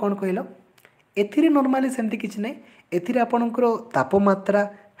पिला माने कौन कहलो एथिरे नॉर्मली सेमती किछि नै एथिरे आपणकर तापमात्रा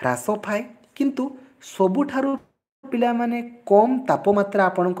ह्रास थाए किंतु सबुठारु पिला माने कम तापमात्रा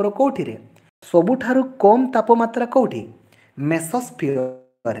आपणकर कोठी रे सबुठारु कम तापमात्रा कोठी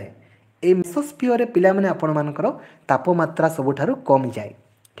मेसोस्फियर रे ए मेसोस्फियर रे पिला माने आपण मानकर तापमात्रा सबुठारु कम जाए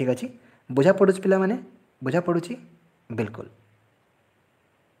ठीक अछि बुझा पड़ुछि पिला माने बुझा पड़ुछि बिल्कुल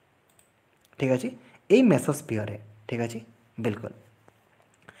ठीक अछि ए मेसोस्फियर रे ठीक अछि बिल्कुल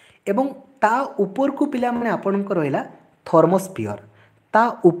एवं ता ऊपर को पिला माने आपणकर रहिला थर्मोस्फियर ता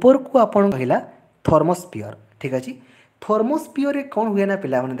ऊपर को आपण रहिला थर्मोस्फियर ठीक अछि थर्मोस्फियर रे कौन हुए ना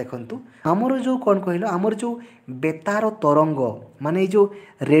पिला माने देखंतु हमर जो कौन कहलो हमर जो बेतार तरंग माने जो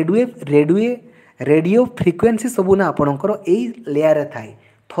रेडियो फ्रिक्वेंसी सबू ना आपणकर एई लेयर रे थाए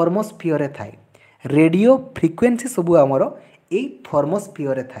थर्मोस्फियर रे थाए रेडियो फ्रिक्वेंसी सबू हमर एई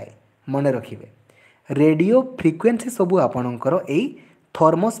थर्मोस्फियर रे थाए मने रखिबे रेडियो फ्रिक्वेंसी सबू आपणकर एई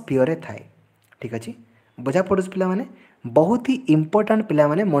थर्मोस्फियर रे थाए ठीक अछि बुझा पड़ुछ पिला माने बहुत ही इंपोर्टेंट पिला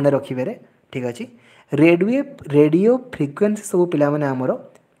माने मने रखिबे रे ठीक अछि रेडियो फ्रिक्वेंसी सब पिला माने हमरो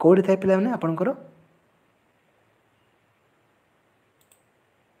कोडी थाए पिला माने आपणकर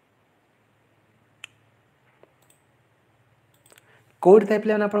कोडी थाए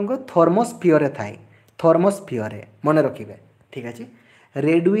पिला माने आपणकर थर्मोस्फियर रे थाए थर्मोस्फियर रे मने रखिबे ठीक अछि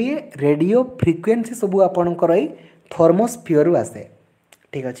रेडियो फ्रिक्वेंसी सब आपणकर एई थर्मोस्फियर रु आसे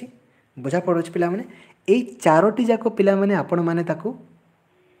ठीक अछि बुझा पड़ुछ पिला माने एई चारोटी जाको पिला माने आपण माने ताकू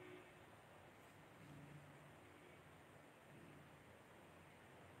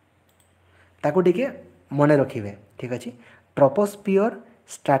ताकू टिके मने रखिबे ठीक अछि ट्रोपोस्फियर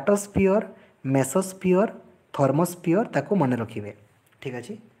स्ट्राटोस्फियर मेसोस्फियर थर्मोस्फियर ताको मन रखिए। ठीक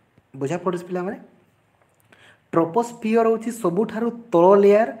अच्छे बुझा पड़े पे ट्रोपोस्फियर हूँ सबुठारु तल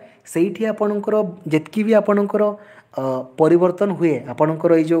लेयार से आपणकर जितकी भी आपणकर परिवर्तन हुए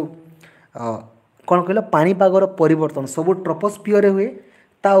आपणकर ये जो कौन कहल पाणीपागर परिवर्तन सब ट्रोपोस्फियर हुए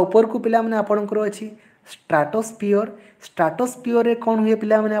ता ऊपर को पिला माने आपणकर अच्छी स्ट्राटोस्फियर स्ट्राटोस्फियर कौन हुए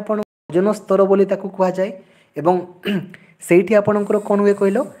पिला माने आपण ओजोन स्तर बोली ताकू कहा जाए एवं सेठी आपणकर कौन हुए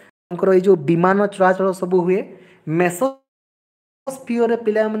कहल ये जो विमान चलाचल सब हुए मेसोस्फियर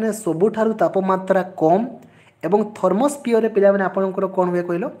पिला माने सबुठारु तापमात्रा कम एवं थर्मोस्फियर पिला माने आपणकर कौन हुए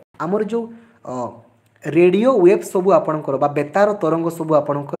कहल आमर जो रेडियो वेव सब आपणकर बा बेतार तरंग सब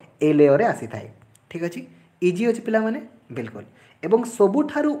आपणकर ए लेयर आसी थाए। ठीक अच्छे इजी अच्छे पिला माने बिल्कुल एवं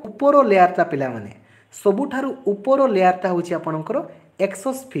सबुठारु ऊपर लेयरटा पिला माने सबुठारु ऊपर लेयरटा होची आपणकर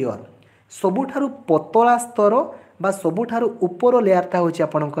एक्सोस्फियर सबुठारु पतला स्तर बा सबुठारु ऊपर लेयरटा होची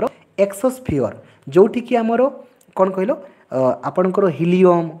आपणकर एक्सोस्फियर जोठी कि आमर कौन कहल आपणकर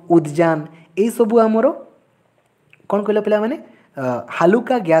हिलियम उद्जान ये सब आमर कौन कहल पिला माने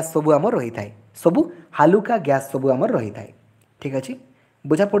हालुका गैस सब आमर रही थाए सबु हालुका गैस सब आमर रही थाए। ठीक अच्छे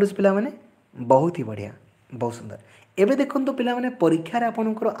बुझा पड़ुछ पिला माने बहुत ही बढ़िया बहुत सुंदर। एबे देखो तो पिला माने परीक्षा रे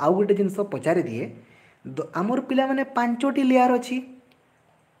आपणकर आउ गोटे जिनस पचारि दिए आमर पिला माने 5टी लेयर अछि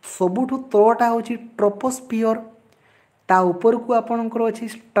सबुठु तळटा होछि ट्रोपोस्फियर ता ऊपर को आपणकर अछि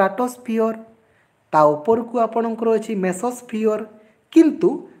स्ट्राटोस्फियर ता ऊपर को आपणकर अछि मेसोस्फियर किंतु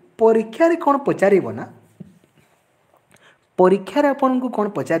परीक्षा रे कोन पचारिबो ना परीक्षा रे आपणको कोन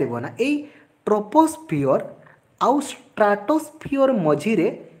पचारिबो ना एई ट्रोपोस्फियर आउ स्ट्राटोस्फियर मझिरे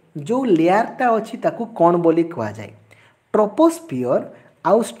जो लेयरटा अच्छी ताकू कौन बोली कहा जाए ट्रोपोस्फियर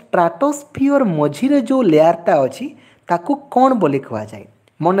आउ स्ट्राटोस्फियर मझिरे जो लेयरटा अच्छी ताकू कौन बोली कहा जाए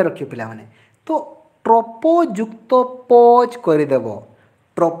मन रखिए पिला माने तो ट्रोपोयुक्त पज करदेव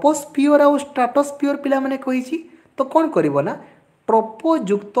ट्रोपोस्फियर आउ स्ट्राटोस्फियर पिला माने कही तो कौन करिवो ना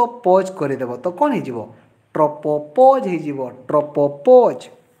ट्रोपोयुक्त पज करदेव तो कौन हो ट्रोपोपज हो ट्रोपोपज।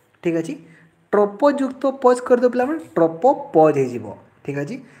 ठीक अच्छे ट्रोपोयुक्त पज करदेव पिला माने ट्रोपोपज हो। ठीक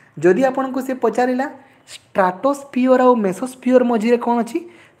अच्छे जदि आपन को से पचारिला स्ट्राटोस्फियर आउ मेसोस्फियर मझिरे कौन अच्छी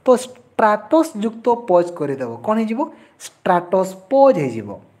तो स्ट्राटोस युक्त पज करदेव कौन हो स्ट्राटोस्पज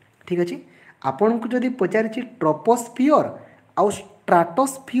हो। ठीक अच्छे आपन को जदि पचारि ट्रोपोस्फियर आउ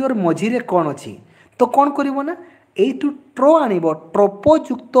स्ट्राटोस्फियर मझिरे कौन अच्छी तो कौन करिवो ना एइटु ट्रो आनिबो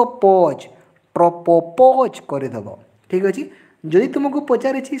ट्रोपोयुक्त पज ट्रोपोपज करदेव। ठीक अच्छे जदि तुमको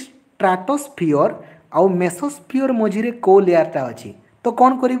पचारि स्ट्राटोस्फियर आउ मेसोस्फियर मझिरे को लेयरटा अच्छी तो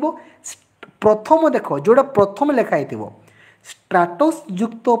कौन करिवो प्रथम देख जोड़ा प्रथम लेखाई स्ट्राटोस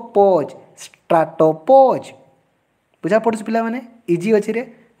युक्त पज स्ट्राटोपज बुझा पड़ुछ पिला माने इजी अच्छी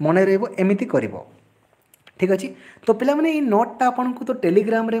रे मन रहिबो एमिति करिवो। ठीक अच्छे तो पिला माने ई नोटटा आपन को तो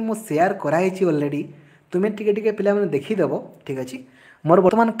टेलीग्राम रे मो शेयर कराई छी ऑलरेडी तुमे टिके टिके पिला माने देखि देबो। ठीक अच्छे मोर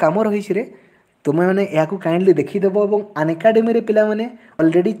वर्तमान काम रही रे तुमे मैंने या काइंडली देखीदेव और अनएकाडेमी रे पिला माने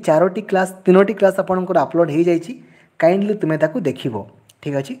ऑलरेडी 4टी क्लास 3टी क्लास आपनकर अपलोड हो जाइए काइंडली तुमे ताकू देखिबो।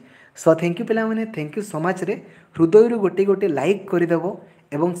 ठीक अच्छे सो थैंक यू पिला माने थैंक यू सो मच रे हृदय गोटे गोटे लाइक करदेव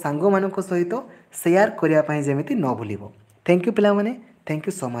एवं सांग मानक सहित शेयर करने जेमिति न भूलिबो। थैंक यू पिला माने थैंक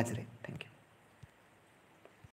यू सो मच रे।